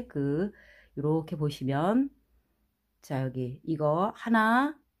이제 이렇게 보시면 자, 여기 이거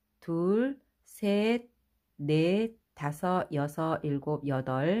하나, 둘, 셋, 넷, 다섯, 여섯, 일곱,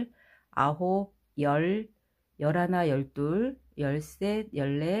 여덟, 아홉, 열, 열하나, 열둘, 열셋,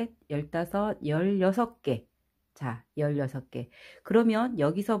 열넷, 열다섯, 16개. 자, 16개. 그러면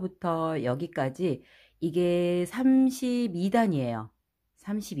여기서부터 여기까지 이게 32단이에요.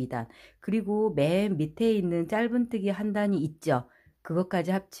 32단. 그리고 맨 밑에 있는 짧은뜨기 한 단이 있죠.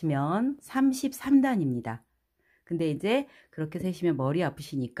 그것까지 합치면 33단입니다. 근데 이제 그렇게 세시면 머리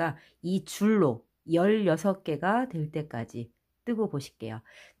아프시니까 이 줄로 16개가 될 때까지 뜨고 보실게요.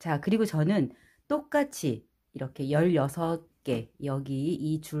 자, 그리고 저는 똑같이 이렇게 16개 여기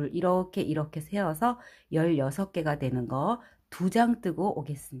이 줄 이렇게 세어서 16개가 되는 거 2장 뜨고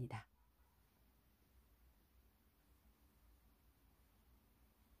오겠습니다.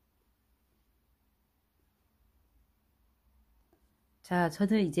 자,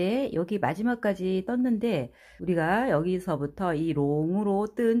 저는 이제 여기 마지막까지 떴는데 우리가 여기서부터 이 롱으로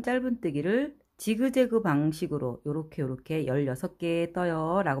뜬 짧은뜨기를 지그재그 방식으로 요렇게 16개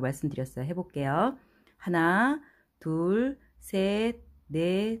떠요 라고 말씀드렸어요. 해볼게요. 하나, 둘, 셋,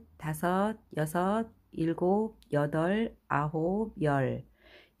 넷, 다섯, 여섯, 일곱, 여덟, 아홉, 열,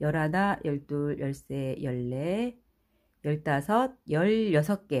 열하나, 열둘, 열세, 열네, 열다섯,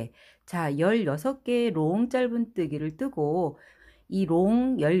 16개. 자, 16개 롱 짧은뜨기를 뜨고 이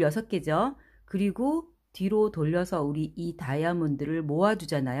롱 16개죠. 그리고 뒤로 돌려서 우리 이 다이아몬드를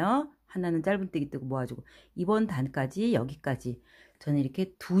모아주잖아요. 하나는 짧은뜨기 뜨고 모아주고 이번 단까지 여기까지 저는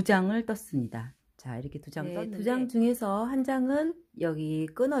이렇게 2장을 떴습니다. 자, 이렇게 2장 떴는데 2장 중에서 한 장은 여기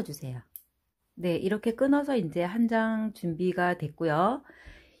끊어주세요. 네, 이렇게 끊어서 이제 한 장 준비가 됐고요.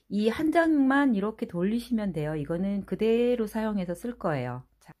 이 한 장만 이렇게 돌리시면 돼요. 이거는 그대로 사용해서 쓸 거예요.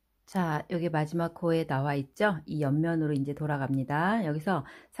 자, 여기 마지막 코에 나와 있죠? 이 옆면으로 이제 돌아갑니다. 여기서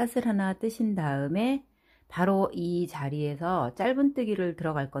사슬 하나 뜨신 다음에 바로 이 자리에서 짧은뜨기를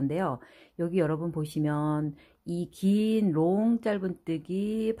들어갈 건데요. 여기 여러분 보시면 이 긴 롱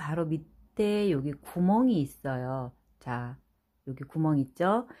짧은뜨기 바로 밑에 여기 구멍이 있어요. 자, 여기 구멍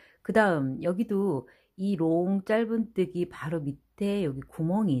있죠? 그 다음 여기도 이 롱 짧은뜨기 바로 밑에 여기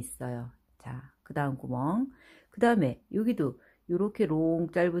구멍이 있어요. 자, 그 다음 구멍. 그 다음에 여기도 이렇게 롱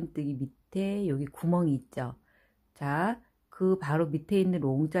짧은뜨기 밑에 여기 구멍이 있죠. 자, 그 바로 밑에 있는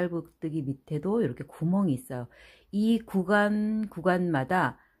롱 짧은뜨기 밑에도 이렇게 구멍이 있어요. 이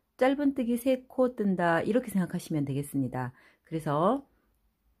구간마다 짧은뜨기 3코 뜬다 이렇게 생각하시면 되겠습니다. 그래서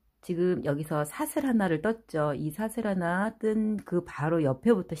지금 여기서 사슬 하나를 떴죠. 이 사슬 하나 뜬 그 바로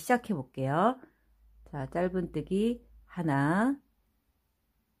옆에부터 시작해 볼게요. 자, 짧은뜨기 하나,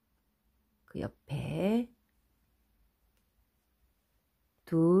 그 옆에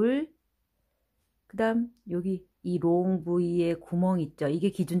둘, 그 다음 여기 이 롱 부위에 구멍 있죠. 이게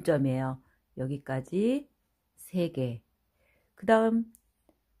기준점이에요. 여기까지 3개. 그 다음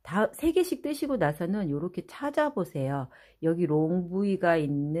 3개씩 뜨시고 나서는 이렇게 찾아보세요. 여기 롱 부위가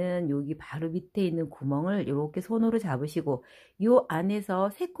있는 여기 바로 밑에 있는 구멍을 이렇게 손으로 잡으시고 요 안에서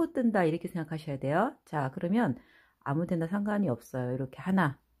 3코 뜬다 이렇게 생각하셔야 돼요. 자, 그러면 아무 데나 상관이 없어요. 이렇게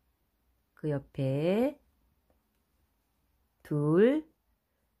하나, 그 옆에 둘,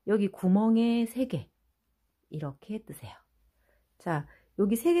 여기 구멍에 3개 이렇게 뜨세요. 자,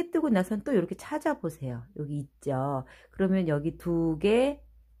 여기 3개 뜨고 나선 또 이렇게 찾아보세요. 여기 있죠. 그러면 여기 2개,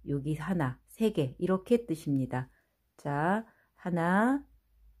 여기 하나, 3개 이렇게 뜨십니다. 자, 하나,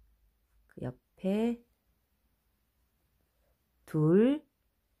 그 옆에 둘,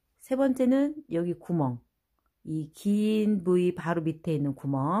 세 번째는 여기 구멍, 이 긴 부위 바로 밑에 있는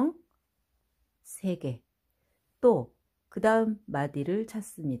구멍 3개. 또 그 다음 마디를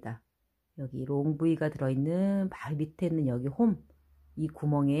찾습니다. 여기 롱 부위가 들어있는 바로 밑에 있는 여기 홈, 이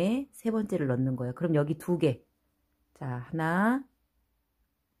구멍에 3번째를 넣는 거예요. 그럼 여기 2개. 자, 하나,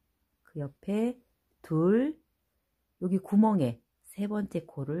 그 옆에 둘, 여기 구멍에 3번째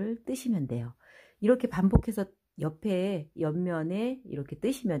코를 뜨시면 돼요. 이렇게 반복해서 옆에 옆면에 이렇게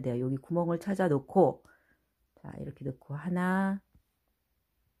뜨시면 돼요. 여기 구멍을 찾아 놓고, 자, 이렇게 넣고 하나,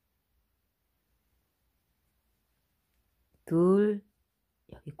 둘,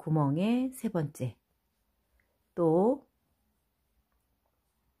 여기 구멍에 3번째, 또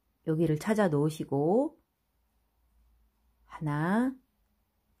여기를 찾아 놓으시고 하나,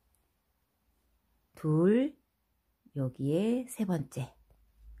 둘, 여기에 3번째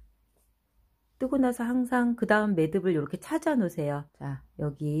뜨고 나서 항상 그 다음 매듭을 이렇게 찾아 놓으세요. 자,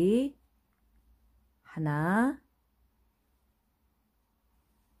 여기 하나,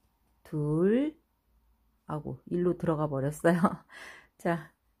 둘, 아고 일로 들어가 버렸어요.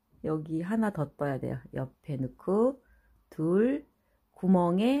 자, 여기 하나 더 떠야 돼요. 옆에 넣고 둘,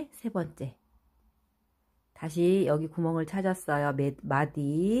 구멍에 3번째, 다시 여기 구멍을 찾았어요.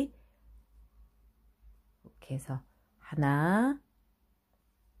 마디 이렇게 해서 하나,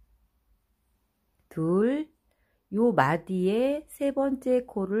 둘, 요 마디에 3번째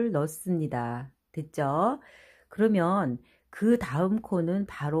코를 넣습니다. 됐죠? 그러면 그 다음 코는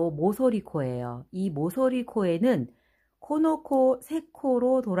바로 모서리 코예요. 이 모서리 코에는 코 놓고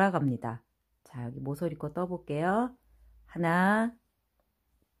 3코로 돌아갑니다. 자, 여기 모서리 코 떠볼게요. 하나,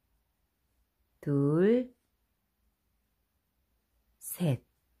 둘, 셋.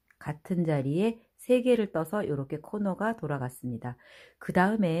 같은 자리에 3개를 떠서 이렇게 코너가 돌아갔습니다. 그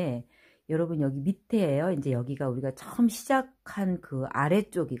다음에 여러분 여기 밑에예요. 이제 여기가 우리가 처음 시작한 그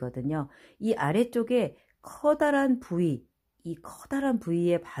아래쪽이거든요. 이 아래쪽에 커다란 부위, 이 커다란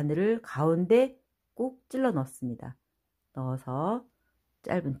부위의 바늘을 가운데 꼭 찔러 넣습니다. 넣어서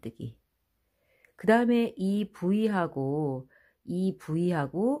짧은뜨기. 그 다음에 이 부위하고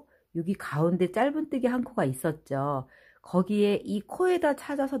여기 가운데 짧은뜨기 한 코가 있었죠. 거기에 이 코에다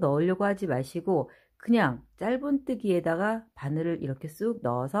찾아서 넣으려고 하지 마시고 그냥 짧은뜨기에다가 바늘을 이렇게 쑥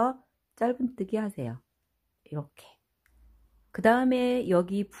넣어서 짧은뜨기 하세요. 이렇게. 그 다음에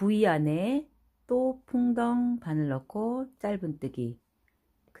여기 부위 안에 또 풍덩 바늘 넣고 짧은뜨기.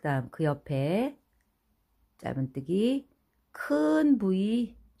 그 다음 그 옆에 짧은뜨기. 큰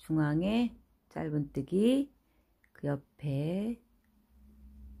부위 중앙에 짧은뜨기. 그 옆에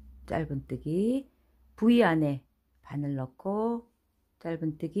짧은뜨기. 부위 안에 바늘 넣고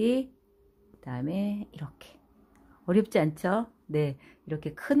짧은뜨기. 그 다음에 이렇게. 어렵지 않죠? 네,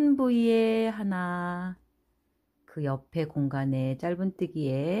 이렇게 큰 부위에 하나, 그 옆에 공간에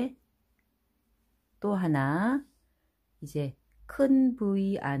짧은뜨기에 또 하나, 이제 큰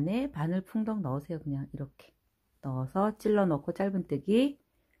부위 안에 바늘 풍덩 넣으세요. 그냥 이렇게 넣어서 찔러 넣고 짧은뜨기,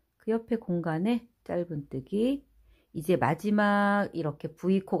 그 옆에 공간에 짧은뜨기. 이제 마지막 이렇게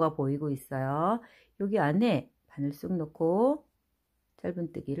V코가 보이고 있어요. 여기 안에 바늘 쑥 넣고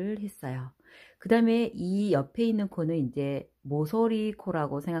짧은뜨기를 했어요. 그 다음에 이 옆에 있는 코는 이제 모서리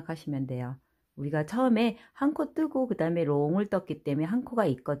코라고 생각하시면 돼요. 우리가 처음에 한 코 뜨고 그 다음에 롱을 떴기 때문에 한 코가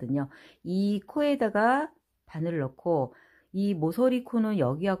있거든요. 이 코에다가 바늘을 넣고 이 모서리 코는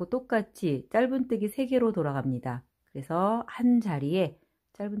여기하고 똑같이 짧은뜨기 3개로 돌아갑니다. 그래서 한 자리에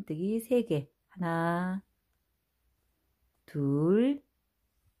짧은뜨기 3개. 하나, 둘,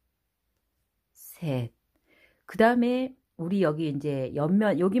 셋. 그 다음에 우리 여기 이제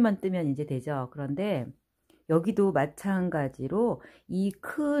옆면 여기만 뜨면 이제 되죠. 그런데 여기도 마찬가지로 이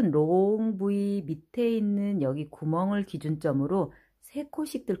큰 롱 부위 밑에 있는 여기 구멍을 기준점으로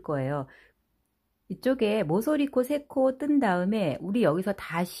 3코씩 뜰 거예요. 이쪽에 모서리코 3코 뜬 다음에 우리 여기서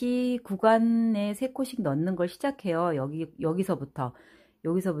다시 구간에 3코씩 넣는 걸 시작해요.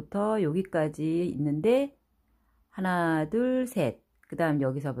 여기서부터 여기까지 있는데 하나, 둘, 셋. 그 다음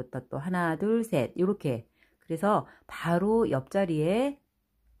여기서부터 또 하나, 둘, 셋. 이렇게. 그래서 바로 옆자리에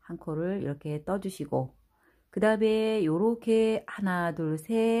한 코를 이렇게 떠주시고 그 다음에 요렇게 하나, 둘,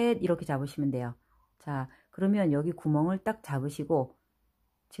 셋 이렇게 잡으시면 돼요. 자, 그러면 여기 구멍을 딱 잡으시고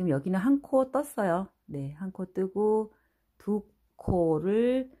지금 여기는 한 코 떴어요. 네, 한 코 뜨고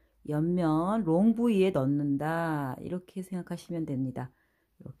 2코를 옆면 롱 부위에 넣는다. 이렇게 생각하시면 됩니다.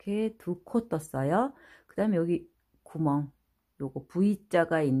 이렇게 2코 떴어요. 그 다음에 여기 구멍, 요거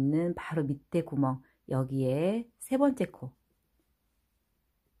V자가 있는 바로 밑에 구멍, 여기에 3번째 코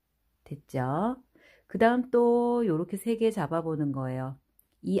됐죠? 그 다음 또 요렇게 3개 잡아보는 거예요.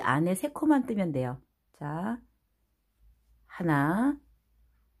 이 안에 3코만 뜨면 돼요. 자, 하나,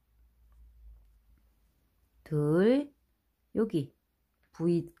 둘, 여기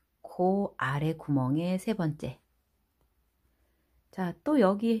V코 아래 구멍에 3번째. 자, 또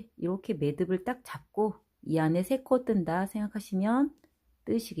여기 이렇게 매듭을 딱 잡고 이 안에 3코 뜬다 생각하시면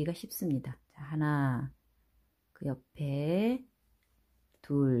뜨시기가 쉽습니다. 자, 하나, 그 옆에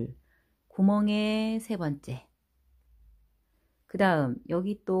둘, 구멍에 3번째. 그 다음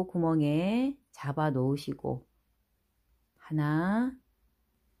여기 또 구멍에 잡아 놓으시고 하나,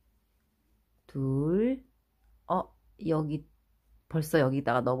 둘, 여기 벌써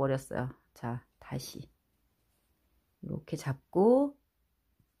여기다가 넣어버렸어요. 자, 다시 이렇게 잡고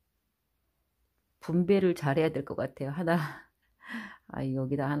분배를 잘해야 될 것 같아요. 하나,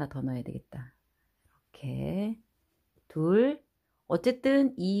 여기다 하나 더 넣어야 되겠다. 이렇게 둘,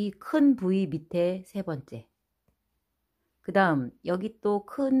 어쨌든 이 큰 부위 밑에 3번째. 그 다음 여기 또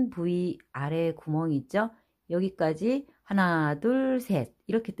큰 부위 아래 구멍이 있죠. 여기까지 하나, 둘, 셋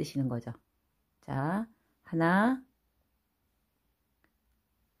이렇게 뜨시는 거죠. 자, 하나,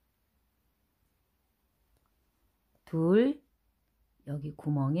 둘, 여기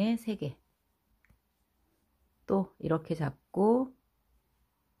구멍에 3개. 또 이렇게 잡고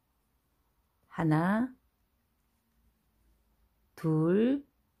하나, 둘,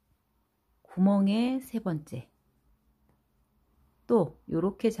 구멍에 3번째. 또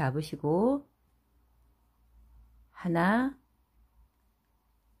이렇게 잡으시고 하나,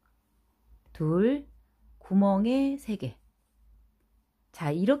 둘, 구멍에 3개.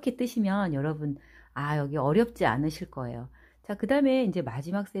 자, 이렇게 뜨시면 여러분 여기 어렵지 않으실 거예요. 자, 그 다음에 이제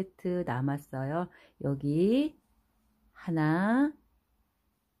마지막 세트 남았어요. 여기 하나,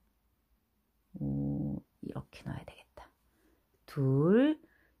 이렇게 넣어야 되겠다. 둘,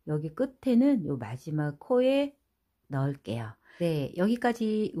 여기 끝에는 요 마지막 코에 넣을게요. 네,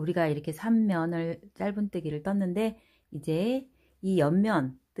 여기까지 우리가 이렇게 3면을 짧은뜨기를 떴는데 이제 이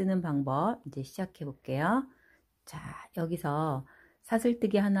옆면 뜨는 방법 이제 시작해 볼게요. 자, 여기서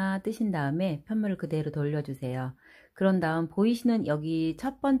사슬뜨기 하나 뜨신 다음에 편물을 그대로 돌려주세요. 그런 다음 보이시는 여기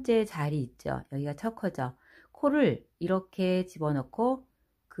첫 번째 자리 있죠? 여기가 첫 코죠? 코를 이렇게 집어넣고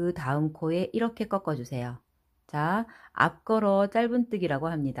그 다음 코에 이렇게 꺾어주세요. 자, 앞걸어 짧은뜨기라고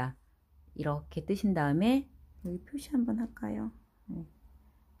합니다. 이렇게 뜨신 다음에 여기 표시 한번 할까요? 네,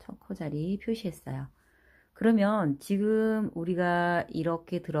 첫 코 자리 표시했어요. 그러면 지금 우리가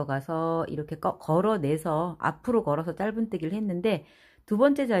이렇게 들어가서 이렇게 걸어내서 앞으로 걸어서 짧은뜨기를 했는데 두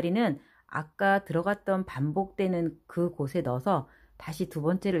번째 자리는 아까 들어갔던 반복되는 그 곳에 넣어서 다시 두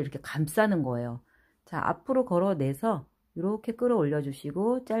번째를 이렇게 감싸는 거예요. 자, 앞으로 걸어내서 이렇게 끌어올려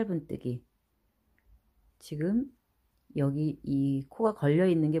주시고 짧은뜨기. 지금 여기 이 코가 걸려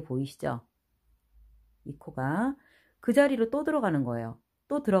있는 게 보이시죠? 이 코가 그 자리로 또 들어가는 거예요.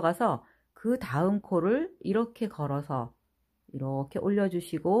 또 들어가서 그 다음 코를 이렇게 걸어서 이렇게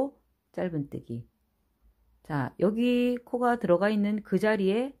올려주시고 짧은뜨기. 자, 여기 코가 들어가 있는 그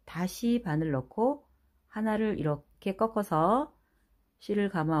자리에 다시 바늘 넣고 하나를 이렇게 꺾어서 실을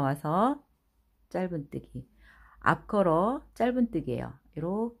감아와서 짧은뜨기. 앞걸어 짧은뜨기예요.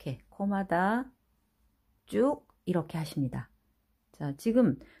 이렇게 코마다 쭉 이렇게 하십니다. 자,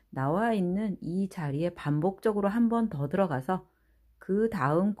 지금 나와 있는 이 자리에 반복적으로 한 번 더 들어가서 그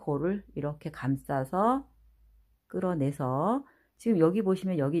다음 코를 이렇게 감싸서 끌어내서 지금 여기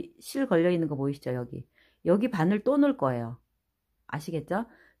보시면 여기 실 걸려 있는 거 보이시죠? 여기 바늘 또 넣을 거예요. 아시겠죠?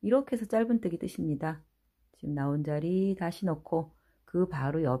 이렇게 해서 짧은뜨기 뜨십니다. 지금 나온 자리 다시 넣고 그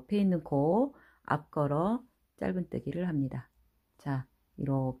바로 옆에 있는 코 앞걸어 짧은뜨기를 합니다. 자,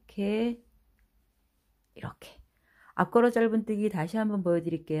 이렇게 앞걸어 짧은뜨기 다시 한번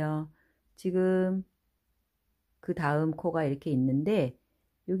보여드릴게요. 지금 그 다음 코가 이렇게 있는데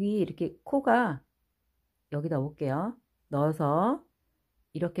여기 이렇게 코가 여기다 올게요. 넣어서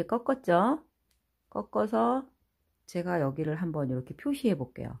이렇게 꺾었죠? 꺾어서 제가 여기를 한번 이렇게 표시해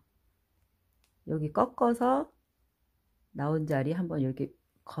볼게요. 여기 꺾어서 나온 자리 한번 이렇게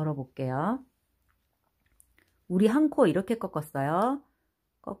걸어 볼게요. 우리 한 코 이렇게 꺾었어요.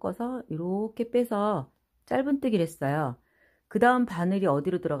 꺾어서 이렇게 빼서 짧은뜨기를 했어요. 그 다음 바늘이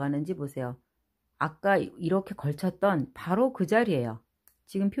어디로 들어가는지 보세요. 아까 이렇게 걸쳤던 바로 그 자리예요.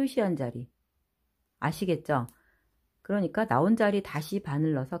 지금 표시한 자리. 아시겠죠? 그러니까 나온 자리 다시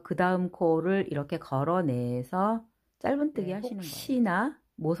바늘 넣어서 그 다음 코를 이렇게 걸어내서 짧은뜨기 하시는 거예요. 혹시나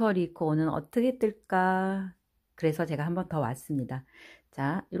모서리 코는 어떻게 뜰까? 그래서 제가 한번 더 왔습니다.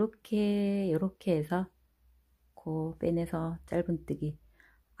 자, 요렇게 해서 코 빼내서 짧은뜨기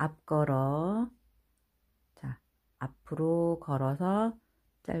앞걸어. 자, 앞으로 걸어서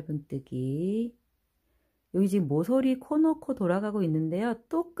짧은뜨기. 여기 지금 모서리 코 넣고 돌아가고 있는데요.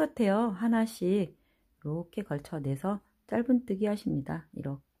 똑같아요. 하나씩 이렇게 걸쳐내서 짧은뜨기 하십니다.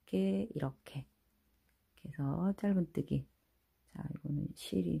 이렇게 해서 짧은뜨기. 자, 이거는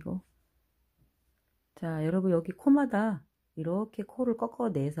실이고. 자, 여러분 여기 코마다 이렇게 코를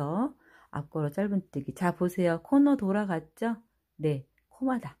꺾어내서 앞걸어 짧은뜨기. 자, 보세요. 코너 돌아갔죠? 네,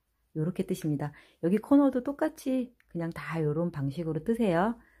 코마다 이렇게 뜨십니다. 여기 코너도 똑같이 그냥 다 이런 방식으로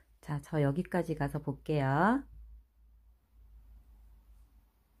뜨세요. 자, 저 여기까지 가서 볼게요.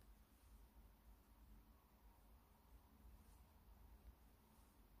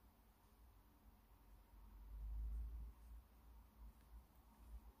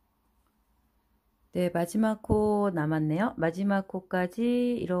 네, 마지막 코 남았네요. 마지막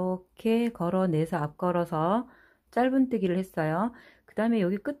코까지 이렇게 걸어내서 앞걸어서 짧은뜨기를 했어요. 그 다음에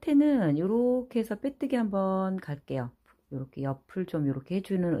여기 끝에는 이렇게 해서 빼뜨기 한번 갈게요. 이렇게 옆을 좀 이렇게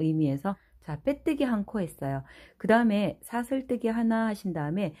해주는 의미에서 자, 빼뜨기 한 코 했어요. 그 다음에 사슬뜨기 하나 하신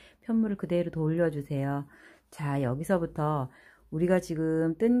다음에 편물을 그대로 돌려주세요. 자, 여기서부터 우리가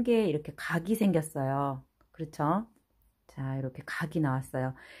지금 뜬 게 이렇게 각이 생겼어요. 그렇죠? 자, 이렇게 각이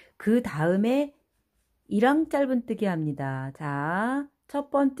나왔어요. 그 다음에 이랑 짧은뜨기 합니다. 자, 첫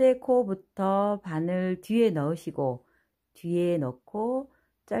번째 코부터 바늘 뒤에 넣으시고 뒤에 넣고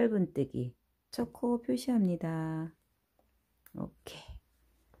짧은뜨기 첫 코 표시합니다. 오케이.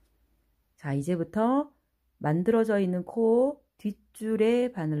 자, 이제부터 만들어져 있는 코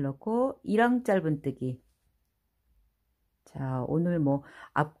뒷줄에 바늘 넣고 이랑 짧은뜨기. 자, 오늘 뭐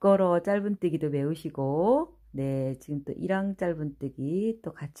앞걸어 짧은뜨기도 배우시고 네, 지금 또 이랑 짧은뜨기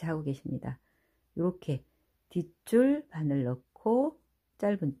또 같이 하고 계십니다. 이렇게 뒷줄 바늘 넣고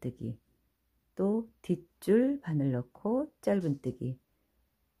짧은뜨기, 또 뒷줄 바늘 넣고 짧은뜨기,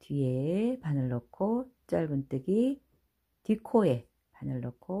 뒤에 바늘 넣고 짧은뜨기, 뒷코에 바늘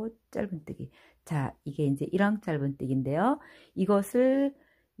넣고 짧은뜨기. 자, 이게 이제 이랑 짧은뜨기인데요. 이것을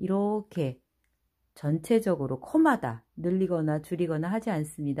이렇게 전체적으로 코마다 늘리거나 줄이거나 하지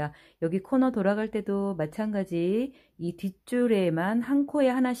않습니다. 여기 코너 돌아갈 때도 마찬가지 이 뒷줄에만 한 코에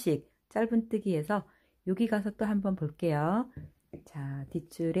하나씩 짧은뜨기 해서 여기 가서 또 한번 볼게요. 자,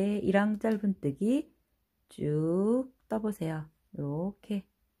 뒷줄에 이랑 짧은뜨기 쭉 떠보세요. 이렇게.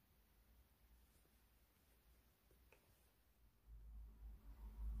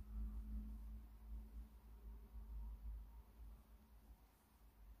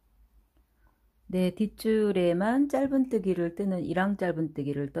 네, 뒷줄에만 짧은뜨기를 뜨는 이랑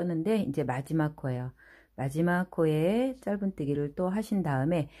짧은뜨기를 떠는데 이제 마지막 코예요. 마지막 코에 짧은뜨기를 또 하신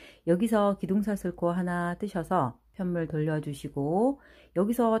다음에 여기서 기둥사슬코 하나 뜨셔서 편물 돌려주시고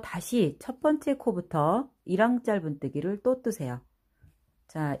여기서 다시 첫 번째 코부터 이랑 짧은뜨기를 또 뜨세요.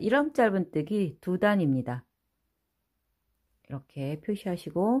 자, 이랑 짧은뜨기 두 단입니다. 이렇게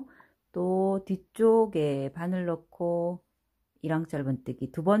표시하시고 또 뒤쪽에 바늘 넣고 이랑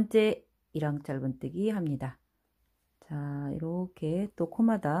짧은뜨기 두 번째 이랑 짧은뜨기 합니다. 자, 이렇게 또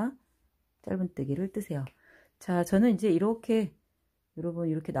코마다 짧은뜨기를 뜨세요. 자, 저는 이제 이렇게 여러분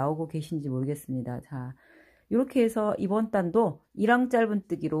이렇게 나오고 계신지 모르겠습니다. 자, 이렇게 해서 이번 단도 이랑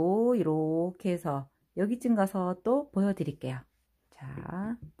짧은뜨기로 이렇게 해서 여기쯤 가서 또 보여드릴게요.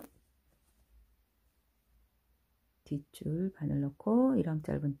 자, 뒷줄 바늘 넣고 이랑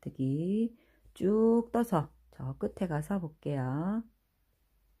짧은뜨기 쭉 떠서 저 끝에 가서 볼게요.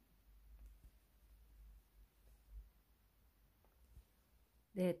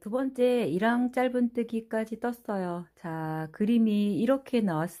 네, 두 번째 이랑 짧은뜨기까지 떴어요. 자, 그림이 이렇게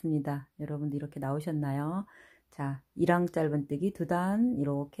나왔습니다. 여러분들 이렇게 나오셨나요? 자, 이랑 짧은뜨기 두 단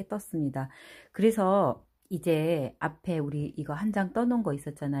이렇게 떴습니다. 그래서 이제 앞에 우리 이거 한 장 떠놓은 거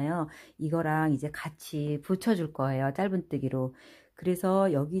있었잖아요. 이거랑 이제 같이 붙여줄 거예요. 짧은뜨기로.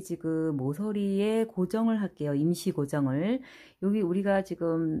 그래서 여기 지금 모서리에 고정을 할게요. 임시 고정을. 여기 우리가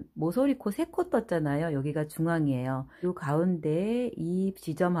지금 모서리 코 3코 떴잖아요. 여기가 중앙이에요. 요 가운데 이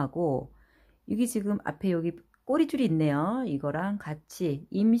지점하고 여기 지금 앞에 여기 꼬리줄이 있네요. 이거랑 같이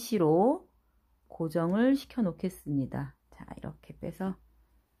임시로 고정을 시켜 놓겠습니다. 자, 이렇게 빼서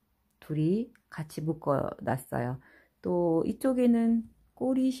둘이 같이 묶어 놨어요. 또 이쪽에는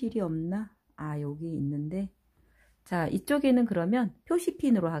꼬리실이 없나? 아, 여기 있는데. 자, 이쪽에는 그러면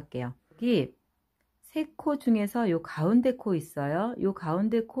표시핀으로 할게요. 여기 3코 중에서 요 가운데 코 있어요. 요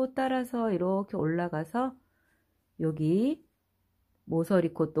가운데 코 따라서 이렇게 올라가서 여기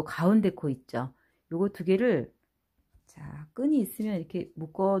모서리 코 또 가운데 코 있죠. 요거 두 개를 자, 끈이 있으면 이렇게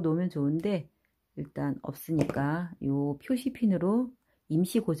묶어 놓으면 좋은데 일단 없으니까 요 표시핀으로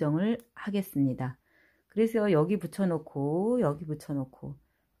임시 고정을 하겠습니다. 그래서 여기 붙여놓고 여기 붙여놓고,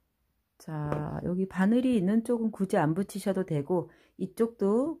 자, 여기 바늘이 있는 쪽은 굳이 안 붙이셔도 되고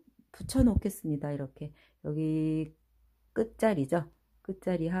이쪽도 붙여 놓겠습니다. 이렇게 여기 끝자리죠.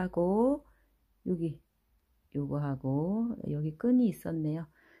 끝자리 하고 여기 요거 하고 여기 끈이 있었네요.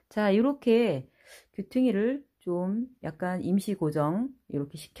 자, 이렇게 귀퉁이를 좀 약간 임시 고정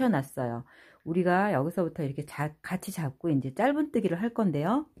이렇게 시켜 놨어요. 우리가 여기서부터 이렇게 같이 잡고 이제 짧은뜨기를 할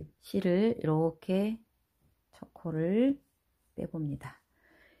건데요. 실을 이렇게 초코를 빼봅니다.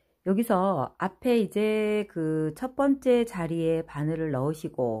 여기서 앞에 이제 그 첫 번째 자리에 바늘을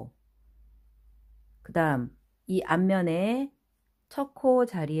넣으시고, 그 다음 이 앞면에 첫 코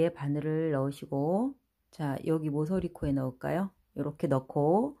자리에 바늘을 넣으시고, 자, 여기 모서리 코에 넣을까요? 이렇게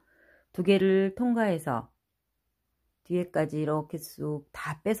넣고 두 개를 통과해서 뒤에까지 이렇게 쑥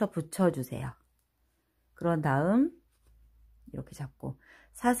다 빼서 붙여주세요. 그런 다음 이렇게 잡고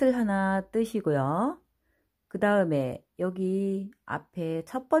사슬 하나 뜨시고요. 그 다음에 여기 앞에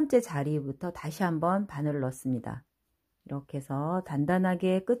첫 번째 자리부터 다시 한번 바늘을 넣습니다. 이렇게 해서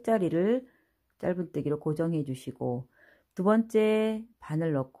단단하게 끝자리를 짧은뜨기로 고정해 주시고, 두 번째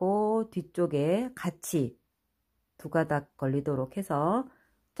바늘 넣고 뒤쪽에 같이 두 가닥 걸리도록 해서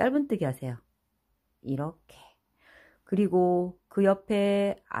짧은뜨기 하세요. 이렇게. 그리고 그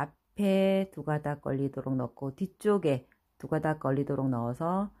옆에 앞에 두 가닥 걸리도록 넣고 뒤쪽에 두 가닥 걸리도록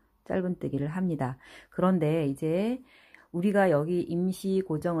넣어서 짧은뜨기를 합니다. 그런데 이제 우리가 여기 임시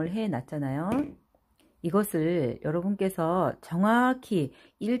고정을 해 놨잖아요. 이것을 여러분께서 정확히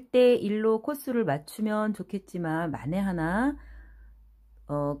 1대1로 코스를 맞추면 좋겠지만, 만에 하나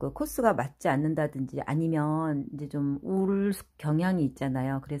그 코스가 맞지 않는다든지 아니면 이제 좀 울 경향이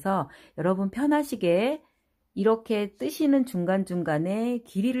있잖아요. 그래서 여러분 편하시게 이렇게 뜨시는 중간중간에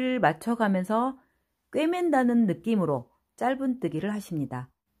길이를 맞춰가면서 꿰맨다는 느낌으로 짧은뜨기를 하십니다.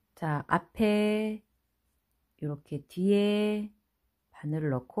 자, 앞에 이렇게 뒤에 바늘을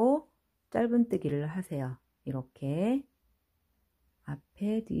넣고 짧은뜨기를 하세요. 이렇게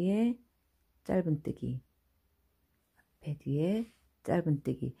앞에 뒤에 짧은뜨기, 앞에 뒤에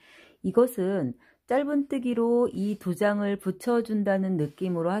짧은뜨기. 이것은 짧은뜨기로 이 두 장을 붙여준다는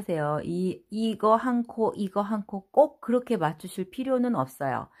느낌으로 하세요. 이거 한 코, 이거 한 코 꼭 그렇게 맞추실 필요는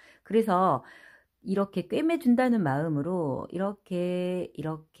없어요. 그래서 이렇게 꿰매준다는 마음으로 이렇게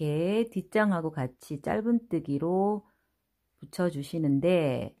뒷장하고 같이 짧은뜨기로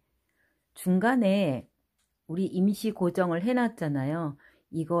붙여주시는데, 중간에 우리 임시 고정을 해놨잖아요.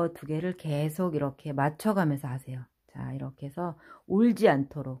 이거 두 개를 계속 이렇게 맞춰가면서 하세요. 자, 이렇게 해서 울지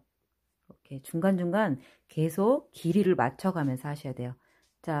않도록 이렇게 중간중간 계속 길이를 맞춰가면서 하셔야 돼요.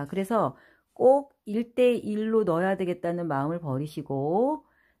 자, 그래서 꼭 1대1로 넣어야 되겠다는 마음을 버리시고,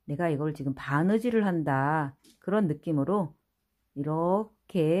 내가 이걸 지금 바느질을 한다, 그런 느낌으로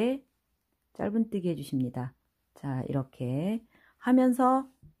이렇게 짧은뜨기 해주십니다. 자, 이렇게 하면서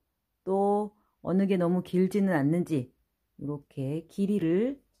또 어느 게 너무 길지는 않는지 이렇게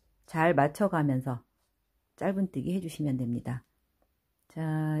길이를 잘 맞춰가면서 짧은뜨기 해주시면 됩니다.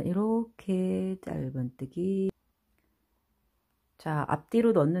 자, 이렇게 짧은뜨기. 자,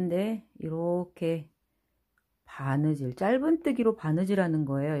 앞뒤로 넣었는데 이렇게 바느질, 짧은뜨기로 바느질하는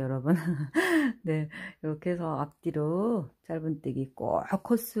거예요, 여러분. 네, 이렇게 해서 앞뒤로 짧은뜨기 꼭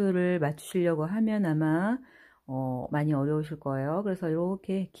코스를 맞추시려고 하면 아마 많이 어려우실 거예요. 그래서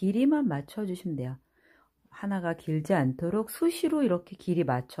이렇게 길이만 맞춰주시면 돼요. 하나가 길지 않도록 수시로 이렇게 길이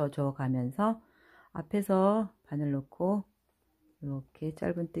맞춰줘 가면서 앞에서 바늘 넣고 이렇게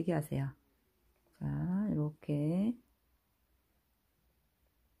짧은뜨기 하세요. 자, 이렇게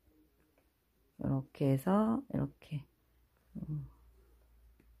해서 이렇게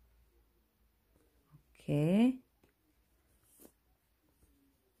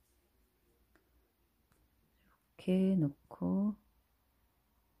놓고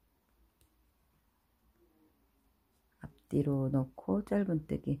앞뒤로 넣고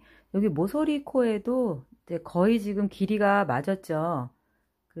짧은뜨기. 여기 모서리 코에도 이제 거의 지금 길이가 맞았죠.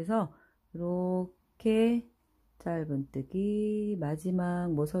 그래서 이렇게 짧은뜨기,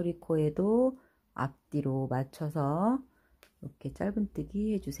 마지막 모서리 코에도 앞뒤로 맞춰서 이렇게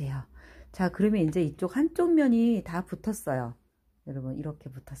짧은뜨기 해주세요. 자, 그러면 이제 이쪽 한쪽 면이 다 붙었어요. 여러분, 이렇게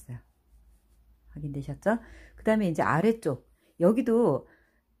붙었어요. 확인되셨죠? 그 다음에 이제 아래쪽, 여기도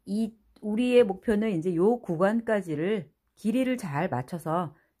우리의 목표는 이제 요 구간까지를 길이를 잘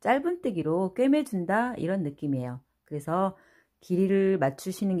맞춰서 짧은뜨기로 꿰매준다, 이런 느낌이에요. 그래서 길이를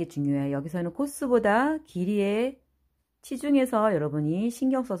맞추시는 게 중요해요. 여기서는 코스보다 길이에 치중해서 여러분이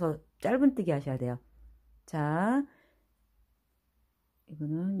신경 써서 짧은뜨기 하셔야 돼요. 자,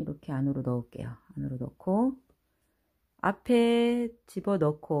 이거는 이렇게 안으로 넣을게요. 안으로 넣고 앞에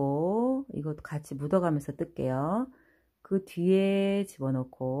집어넣고 이것도 같이 묻어가면서 뜰게요. 그 뒤에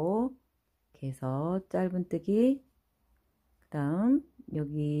집어넣고 이렇게 해서 짧은뜨기, 그 다음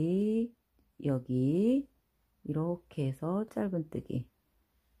여기 이렇게 해서 짧은뜨기.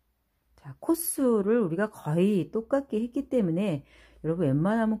 자, 코스를 우리가 거의 똑같게 했기 때문에 여러분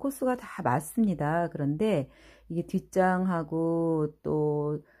웬만하면 코스가 다 맞습니다. 그런데 이게 뒷장하고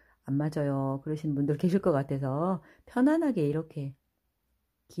또 안 맞아요 그러시는 분들 계실 것 같아서 편안하게 이렇게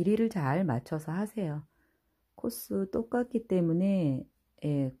길이를 잘 맞춰서 하세요. 코스 똑같기 때문에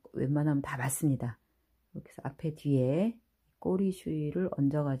예, 웬만하면 다 맞습니다. 이렇게 해서 앞에 뒤에 꼬리 슈이를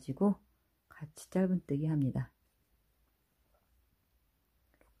얹어 가지고 같이 짧은뜨기 합니다.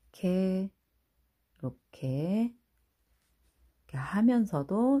 이렇게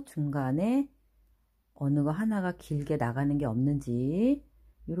하면서도 중간에 어느 거 하나가 길게 나가는 게 없는지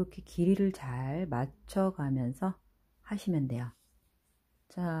이렇게 길이를 잘 맞춰 가면서 하시면 돼요.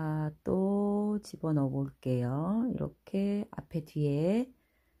 자, 또 집어넣어 볼게요. 이렇게 앞에 뒤에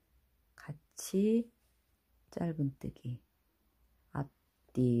같이 짧은뜨기,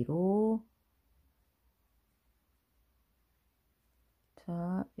 앞뒤로.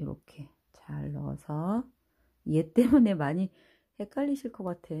 자, 이렇게 잘 넣어서 얘 때문에 많이 헷갈리실 것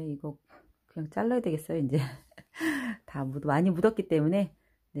같아. 이거 그냥 잘라야 되겠어요 이제. 다 많이 묻었기 때문에.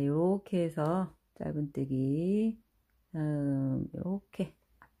 네, 이렇게 해서 짧은뜨기, 이렇게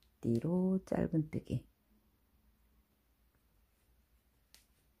앞뒤로 짧은뜨기,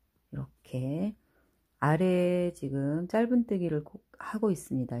 이렇게 아래 지금 짧은뜨기를 꼭 하고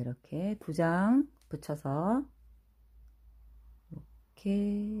있습니다. 이렇게 2장 붙여서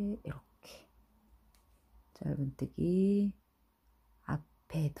이렇게 짧은뜨기,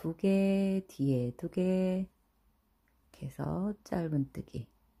 앞에 2개, 뒤에 2개, 이렇게 해서 짧은뜨기,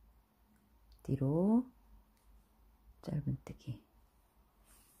 뒤로 짧은뜨기.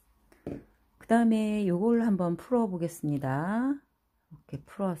 그 다음에 요걸 한번 풀어 보겠습니다. 이렇게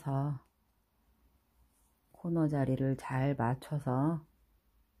풀어서 코너 자리를 잘 맞춰서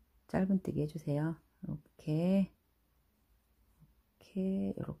짧은뜨기 해주세요. 이렇게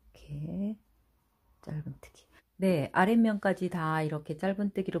짧은뜨기. 네, 아랫면까지 다 이렇게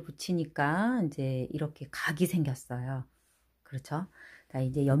짧은뜨기로 붙이니까 이제 이렇게 각이 생겼어요. 그렇죠? 자,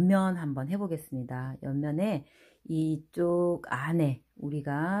 이제 옆면 한번 해보겠습니다. 옆면에 이쪽 안에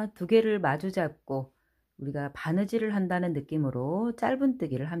우리가 2개를 마주 잡고 우리가 바느질을 한다는 느낌으로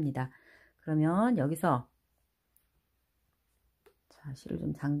짧은뜨기를 합니다. 그러면 여기서 자, 실을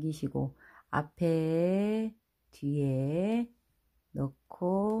좀 당기시고 앞에 뒤에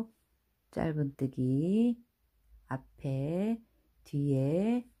넣고 짧은뜨기, 앞에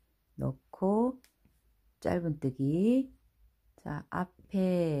뒤에 넣고 짧은뜨기. 자,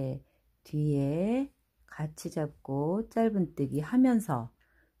 앞에 뒤에 같이 잡고 짧은뜨기 하면서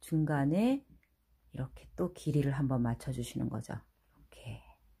중간에 이렇게 또 길이를 한번 맞춰 주시는 거죠. 이렇게.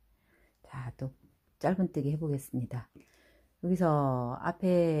 자, 또 짧은뜨기 해보겠습니다. 여기서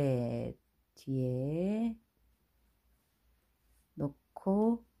앞에 뒤에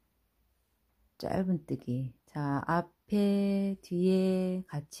넣고 짧은뜨기. 자, 앞에 뒤에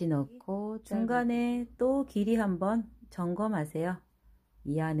같이 넣고 중간에 또 길이 한번 점검하세요.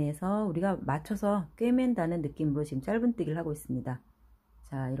 이 안에서 우리가 맞춰서 꿰맨다는 느낌으로 지금 짧은뜨기를 하고 있습니다.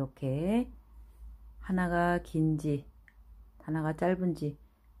 자, 이렇게 하나가 긴지 하나가 짧은지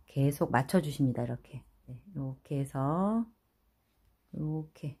계속 맞춰 주십니다. 이렇게. 네, 이렇게 해서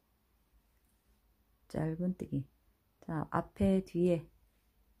이렇게 짧은뜨기. 자, 앞에 뒤에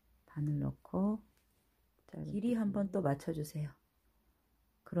바늘 넣고 길이 한번 또 맞춰 주세요.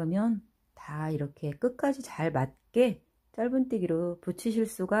 그러면 다 이렇게 끝까지 잘 맞게 짧은뜨기로 붙이실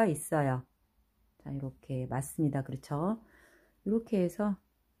수가 있어요. 자, 이렇게 맞습니다. 그렇죠? 이렇게 해서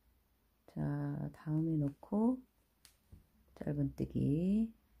자, 다음에 놓고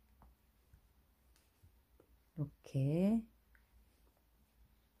짧은뜨기 이렇게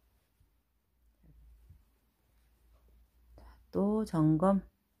자, 또 점검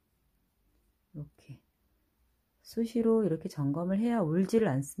이렇게 수시로 이렇게 점검을 해야 울지를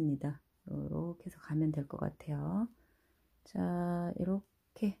않습니다. 이렇게 해서 가면 될 것 같아요. 자,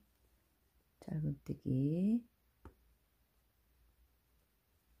 이렇게 짧은뜨기,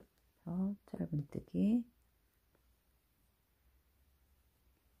 짧은뜨기,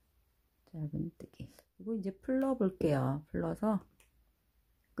 짧은뜨기. 이거 이제 풀러 볼게요. 풀러서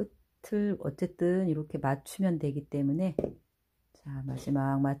끝을 어쨌든 이렇게 맞추면 되기 때문에 자,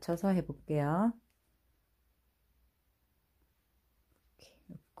 마지막 맞춰서 해볼게요. 이렇게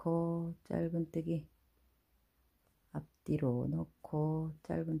넣고 짧은뜨기, 앞뒤로 넣고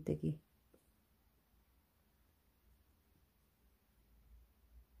짧은뜨기,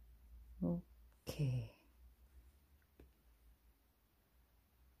 이렇게.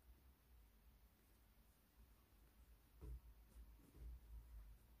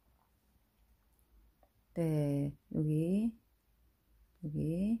 네, 여기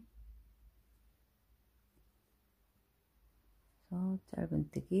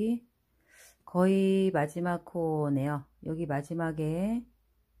짧은뜨기 거의 마지막 코네요. 여기 마지막에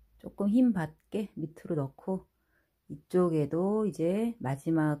조금 힘 받게 밑으로 넣고, 이쪽에도 이제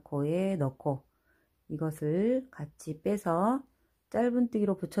마지막 코에 넣고, 이것을 같이 빼서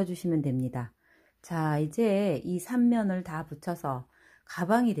짧은뜨기로 붙여주시면 됩니다. 자, 이제 이 3면을 다 붙여서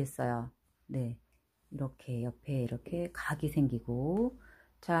가방이 됐어요. 네, 이렇게 옆에 이렇게 각이 생기고,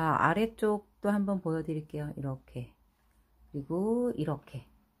 자, 아래쪽도 한번 보여드릴게요. 이렇게, 그리고 이렇게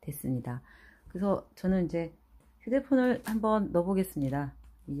됐습니다. 그래서 저는 이제 휴대폰을 한번 넣어 보겠습니다.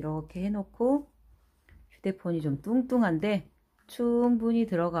 이렇게 해놓고, 휴대폰이 좀 뚱뚱한데 충분히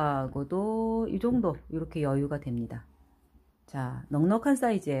들어가고도 이 정도 이렇게 여유가 됩니다. 자, 넉넉한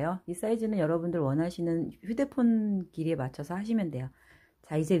사이즈예요. 이 사이즈는 여러분들 원하시는 휴대폰 길이에 맞춰서 하시면 돼요.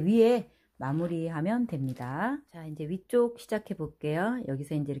 자, 이제 위에 마무리하면 됩니다. 자, 이제 위쪽 시작해 볼게요.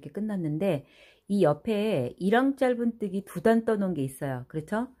 여기서 이제 이렇게 끝났는데, 이 옆에 이랑 짧은뜨기 2단 떠놓은 게 있어요.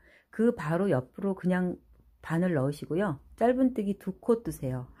 그렇죠? 그 바로 옆으로 그냥 바늘 넣으시고요. 짧은뜨기 2코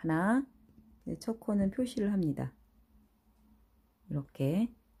뜨세요. 하나, 첫 코는 표시를 합니다. 이렇게.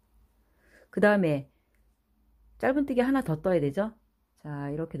 그 다음에 짧은뜨기 하나 더 떠야 되죠. 자,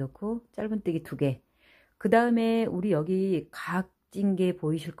 이렇게 넣고 짧은뜨기 2개. 그 다음에 우리 여기 각진 게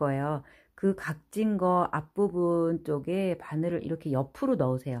보이실 거예요. 그 각진 거 앞부분 쪽에 바늘을 이렇게 옆으로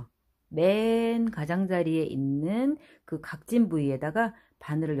넣으세요. 맨 가장자리에 있는 그 각진 부위에다가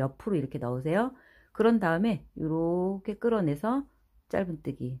바늘을 옆으로 이렇게 넣으세요. 그런 다음에 이렇게 끌어내서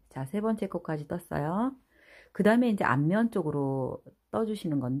짧은뜨기. 자, 3번째 코까지 떴어요. 그 다음에 이제 앞면 쪽으로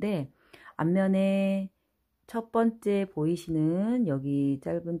떠주시는 건데, 앞면에 첫 번째 보이시는 여기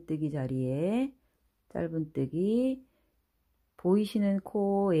짧은뜨기 자리에 짧은뜨기, 보이시는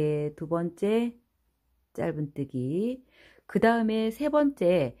코에 2번째 짧은뜨기, 그 다음에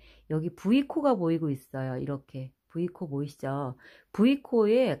 3번째 여기 V코가 보이고 있어요. 이렇게 V코 보이시죠?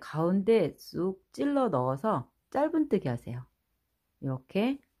 V코에 가운데 쑥 찔러 넣어서 짧은뜨기 하세요.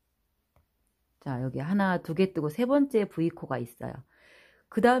 이렇게. 자, 여기 하나, 2개 뜨고 3번째 V코가 있어요.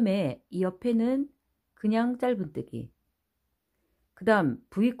 그 다음에 이 옆에는 그냥 짧은뜨기. 그 다음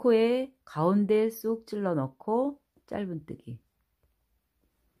V코에 가운데 쑥 찔러 넣고 짧은뜨기.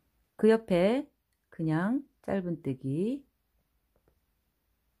 그 옆에 그냥 짧은뜨기.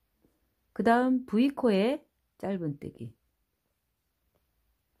 그 다음 V코에 짧은뜨기.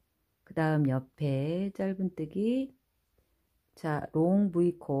 그 다음 옆에 짧은뜨기. 자, 롱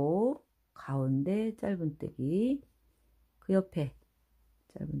V코 가운데 짧은뜨기. 그 옆에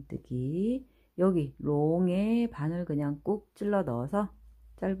짧은뜨기. 여기 롱에 바늘 그냥 꾹 찔러 넣어서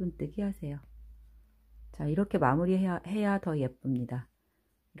짧은뜨기 하세요. 자, 이렇게 마무리해야 더 예쁩니다.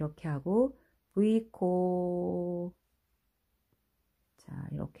 이렇게 하고 V코. 자,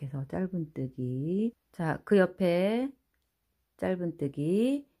 이렇게 해서 짧은뜨기. 자, 그 옆에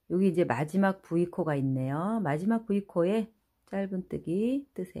짧은뜨기. 여기 이제 마지막 V코가 있네요. 마지막 V코에 짧은뜨기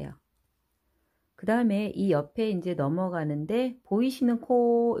뜨세요. 그 다음에 이 옆에 이제 넘어가는데 보이시는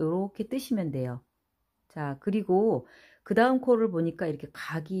코 이렇게 뜨시면 돼요. 자, 그리고 그 다음 코를 보니까 이렇게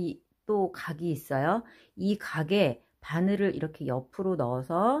각이 있어요. 이 각에 바늘을 이렇게 옆으로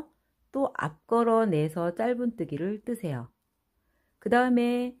넣어서 또 앞걸어 내서 짧은뜨기를 뜨세요. 그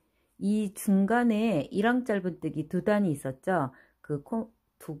다음에 이 중간에 이랑 짧은뜨기 2단이 있었죠. 그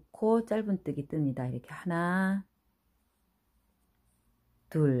 2코 짧은뜨기 뜹니다. 이렇게 하나,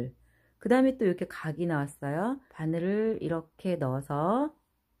 둘. 그 다음에 또 이렇게 각이 나왔어요. 바늘을 이렇게 넣어서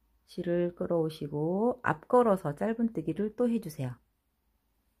실을 끌어오시고 앞걸어서 짧은뜨기를 또 해주세요.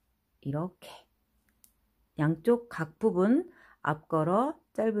 이렇게 양쪽 각 부분 앞걸어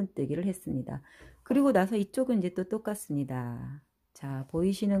짧은뜨기를 했습니다. 그리고 나서 이쪽은 이제 또 똑같습니다. 자,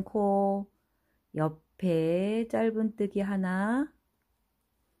 보이시는 코 옆에 짧은뜨기 하나,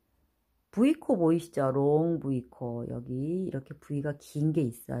 V코 보이시죠? 롱 V코. 여기 이렇게 V가 긴 게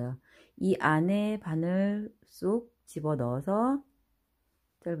있어요. 이 안에 바늘 쑥 집어 넣어서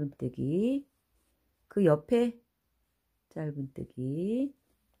짧은뜨기. 그 옆에 짧은뜨기.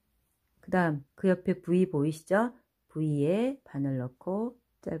 그 다음 그 옆에 V 보이시죠? V에 바늘 넣고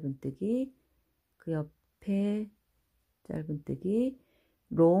짧은뜨기. 그 옆에 짧은뜨기.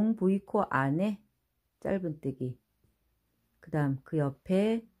 롱 V코 안에 짧은뜨기. 그 다음 그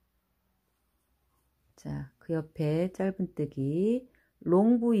옆에, 자, 그 옆에 짧은뜨기.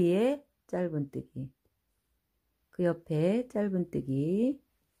 롱 V에 짧은뜨기. 그 옆에 짧은뜨기.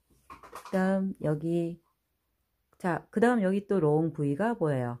 그 다음 여기, 자, 그 다음 여기 또 롱 부위가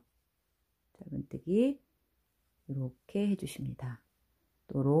보여요. 짧은뜨기 이렇게 해주십니다.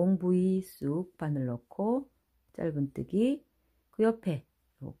 또 롱 부위 쑥 바늘 넣고 짧은뜨기, 그 옆에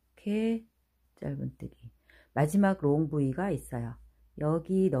이렇게 짧은뜨기, 마지막 롱 부위가 있어요.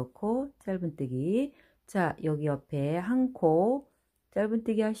 여기 넣고 짧은뜨기. 자, 여기 옆에 한 코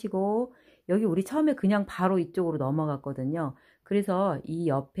짧은뜨기 하시고, 여기 우리 처음에 그냥 바로 이쪽으로 넘어갔거든요. 그래서 이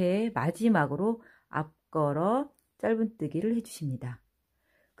옆에 마지막으로 앞걸어 짧은뜨기를 해주십니다.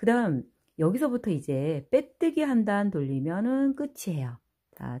 그 다음 여기서부터 이제 빼뜨기 한 단 돌리면은 끝이에요.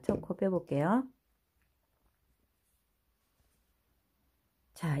 자, 첫 코 빼볼게요.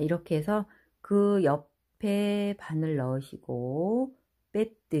 자, 이렇게 해서 그 옆에 바늘 넣으시고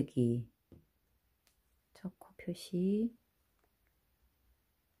빼뜨기, 첫 코 표시.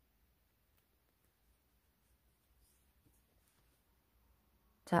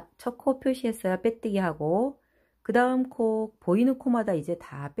 자, 첫 코 표시했어요. 빼뜨기 하고, 그 다음 코, 보이는 코마다 이제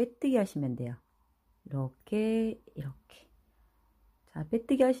다 빼뜨기 하시면 돼요. 이렇게, 이렇게. 자,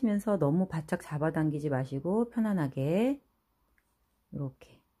 빼뜨기 하시면서 너무 바짝 잡아당기지 마시고 편안하게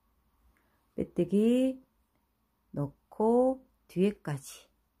이렇게 빼뜨기 넣고 뒤에까지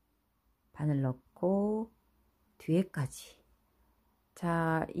바늘 넣고 뒤에까지.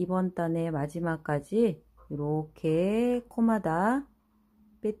 자, 이번 단의 마지막까지 이렇게 코마다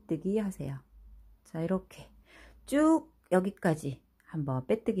빼뜨기 하세요. 자, 이렇게 쭉 여기까지 한번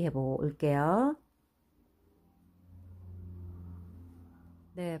빼뜨기 해볼게요.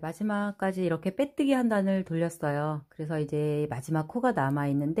 네, 마지막까지 이렇게 빼뜨기 한 단을 돌렸어요. 그래서 이제 마지막 코가 남아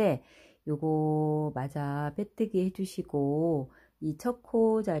있는데 요거 맞아 빼뜨기 해주시고, 이 첫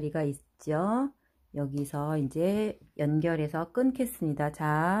코 자리가 있죠. 여기서 이제 연결해서 끊겠습니다.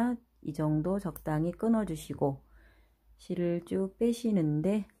 자, 이 정도 적당히 끊어 주시고 실을 쭉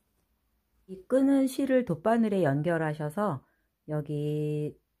빼시는데, 이 끄는 실을 돗바늘에 연결하셔서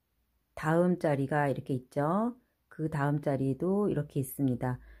여기 다음 자리가 이렇게 있죠. 그 다음 자리도 이렇게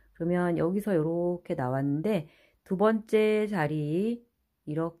있습니다. 그러면 여기서 이렇게 나왔는데 두 번째 자리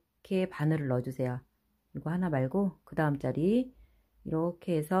이렇게 바늘을 넣어주세요. 이거 하나 말고 그 다음 자리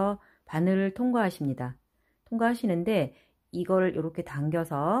이렇게 해서 바늘을 통과하십니다. 통과하시는데 이걸 이렇게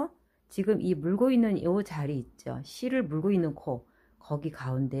당겨서 지금 이 물고 있는 이 자리 있죠. 실을 물고 있는 코, 거기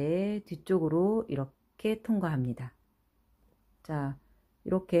가운데 뒤쪽으로 이렇게 통과합니다. 자,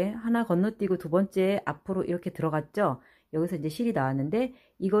 이렇게 하나 건너뛰고 두 번째 앞으로 이렇게 들어갔죠. 여기서 이제 실이 나왔는데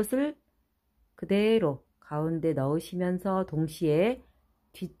이것을 그대로 가운데 넣으시면서 동시에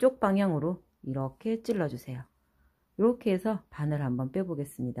뒤쪽 방향으로 이렇게 찔러 주세요. 이렇게 해서 바늘 한번 빼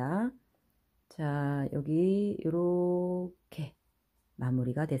보겠습니다. 자, 여기 이렇게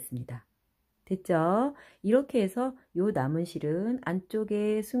마무리가 됐습니다. 됐죠? 이렇게 해서 요 남은 실은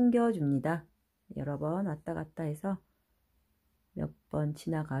안쪽에 숨겨 줍니다. 여러 번 왔다 갔다 해서 몇 번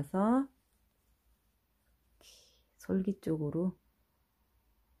지나가서 솔기 쪽으로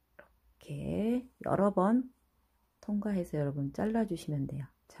이렇게 여러 번 통과해서 여러분 잘라 주시면 돼요.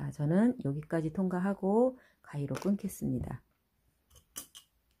 자, 저는 여기까지 통과하고 가위로 끊겠습니다.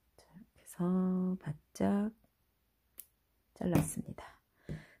 자, 이렇게 해서 바짝 잘랐습니다.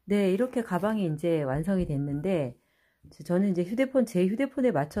 네, 이렇게 가방이 이제 완성이 됐는데, 저는 이제 제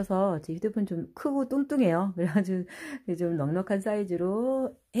휴대폰에 맞춰서, 제 휴대폰 좀 크고 뚱뚱해요. 그래가지고 좀 넉넉한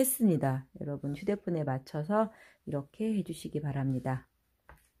사이즈로 했습니다. 여러분 휴대폰에 맞춰서 이렇게 해주시기 바랍니다.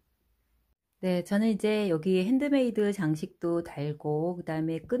 네, 저는 이제 여기 핸드메이드 장식도 달고, 그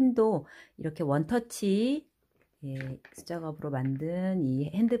다음에 끈도 이렇게 원터치 수작업으로 만든 이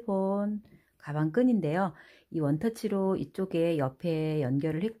핸드폰 가방 끈인데요. 이 원터치로 이쪽에 옆에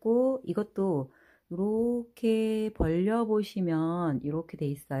연결을 했고, 이것도 이렇게 벌려 보시면 이렇게 돼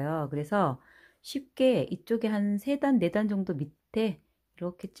있어요. 그래서 쉽게 이쪽에 한 3단, 4단 정도 밑에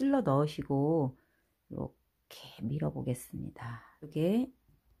이렇게 찔러 넣으시고 이렇게 밀어 보겠습니다. 이게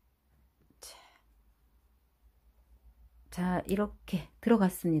자, 이렇게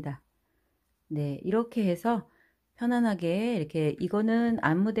들어갔습니다. 네, 이렇게 해서 편안하게 이렇게, 이거는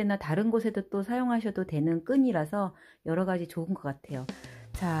아무데나 다른 곳에도 또 사용하셔도 되는 끈이라서 여러 가지 좋은 것 같아요.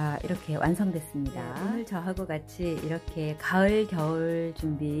 자, 이렇게 완성됐습니다. 네, 오늘 저하고 같이 이렇게 가을 겨울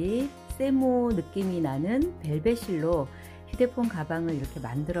준비 세모 느낌이 나는 벨벳실로 휴대폰 가방을 이렇게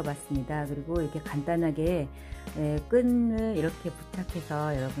만들어 봤습니다. 그리고 이렇게 간단하게 끈을 이렇게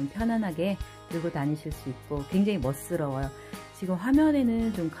부착해서 여러분 편안하게 들고 다니실 수 있고 굉장히 멋스러워요. 지금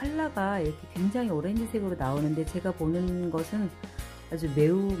화면에는 좀 컬러가 이렇게 굉장히 오렌지색으로 나오는데 제가 보는 것은 아주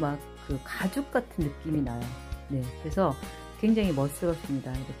매우 막 그 가죽 같은 느낌이 나요. 네, 그래서 굉장히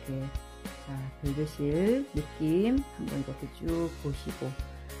멋스럽습니다. 이렇게 자, 벨벳실 느낌 한번 이렇게 쭉 보시고,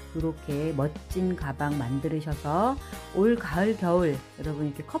 이렇게 멋진 가방 만드셔서 올 가을 겨울 여러분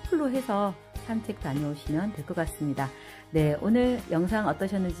이렇게 커플로 해서 산책 다녀오시면 될 것 같습니다. 네, 오늘 영상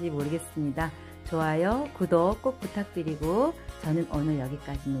어떠셨는지 모르겠습니다. 좋아요, 구독 꼭 부탁드리고 저는 오늘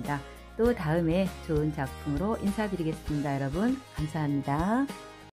여기까지입니다. 또 다음에 좋은 작품으로 인사드리겠습니다. 여러분 감사합니다.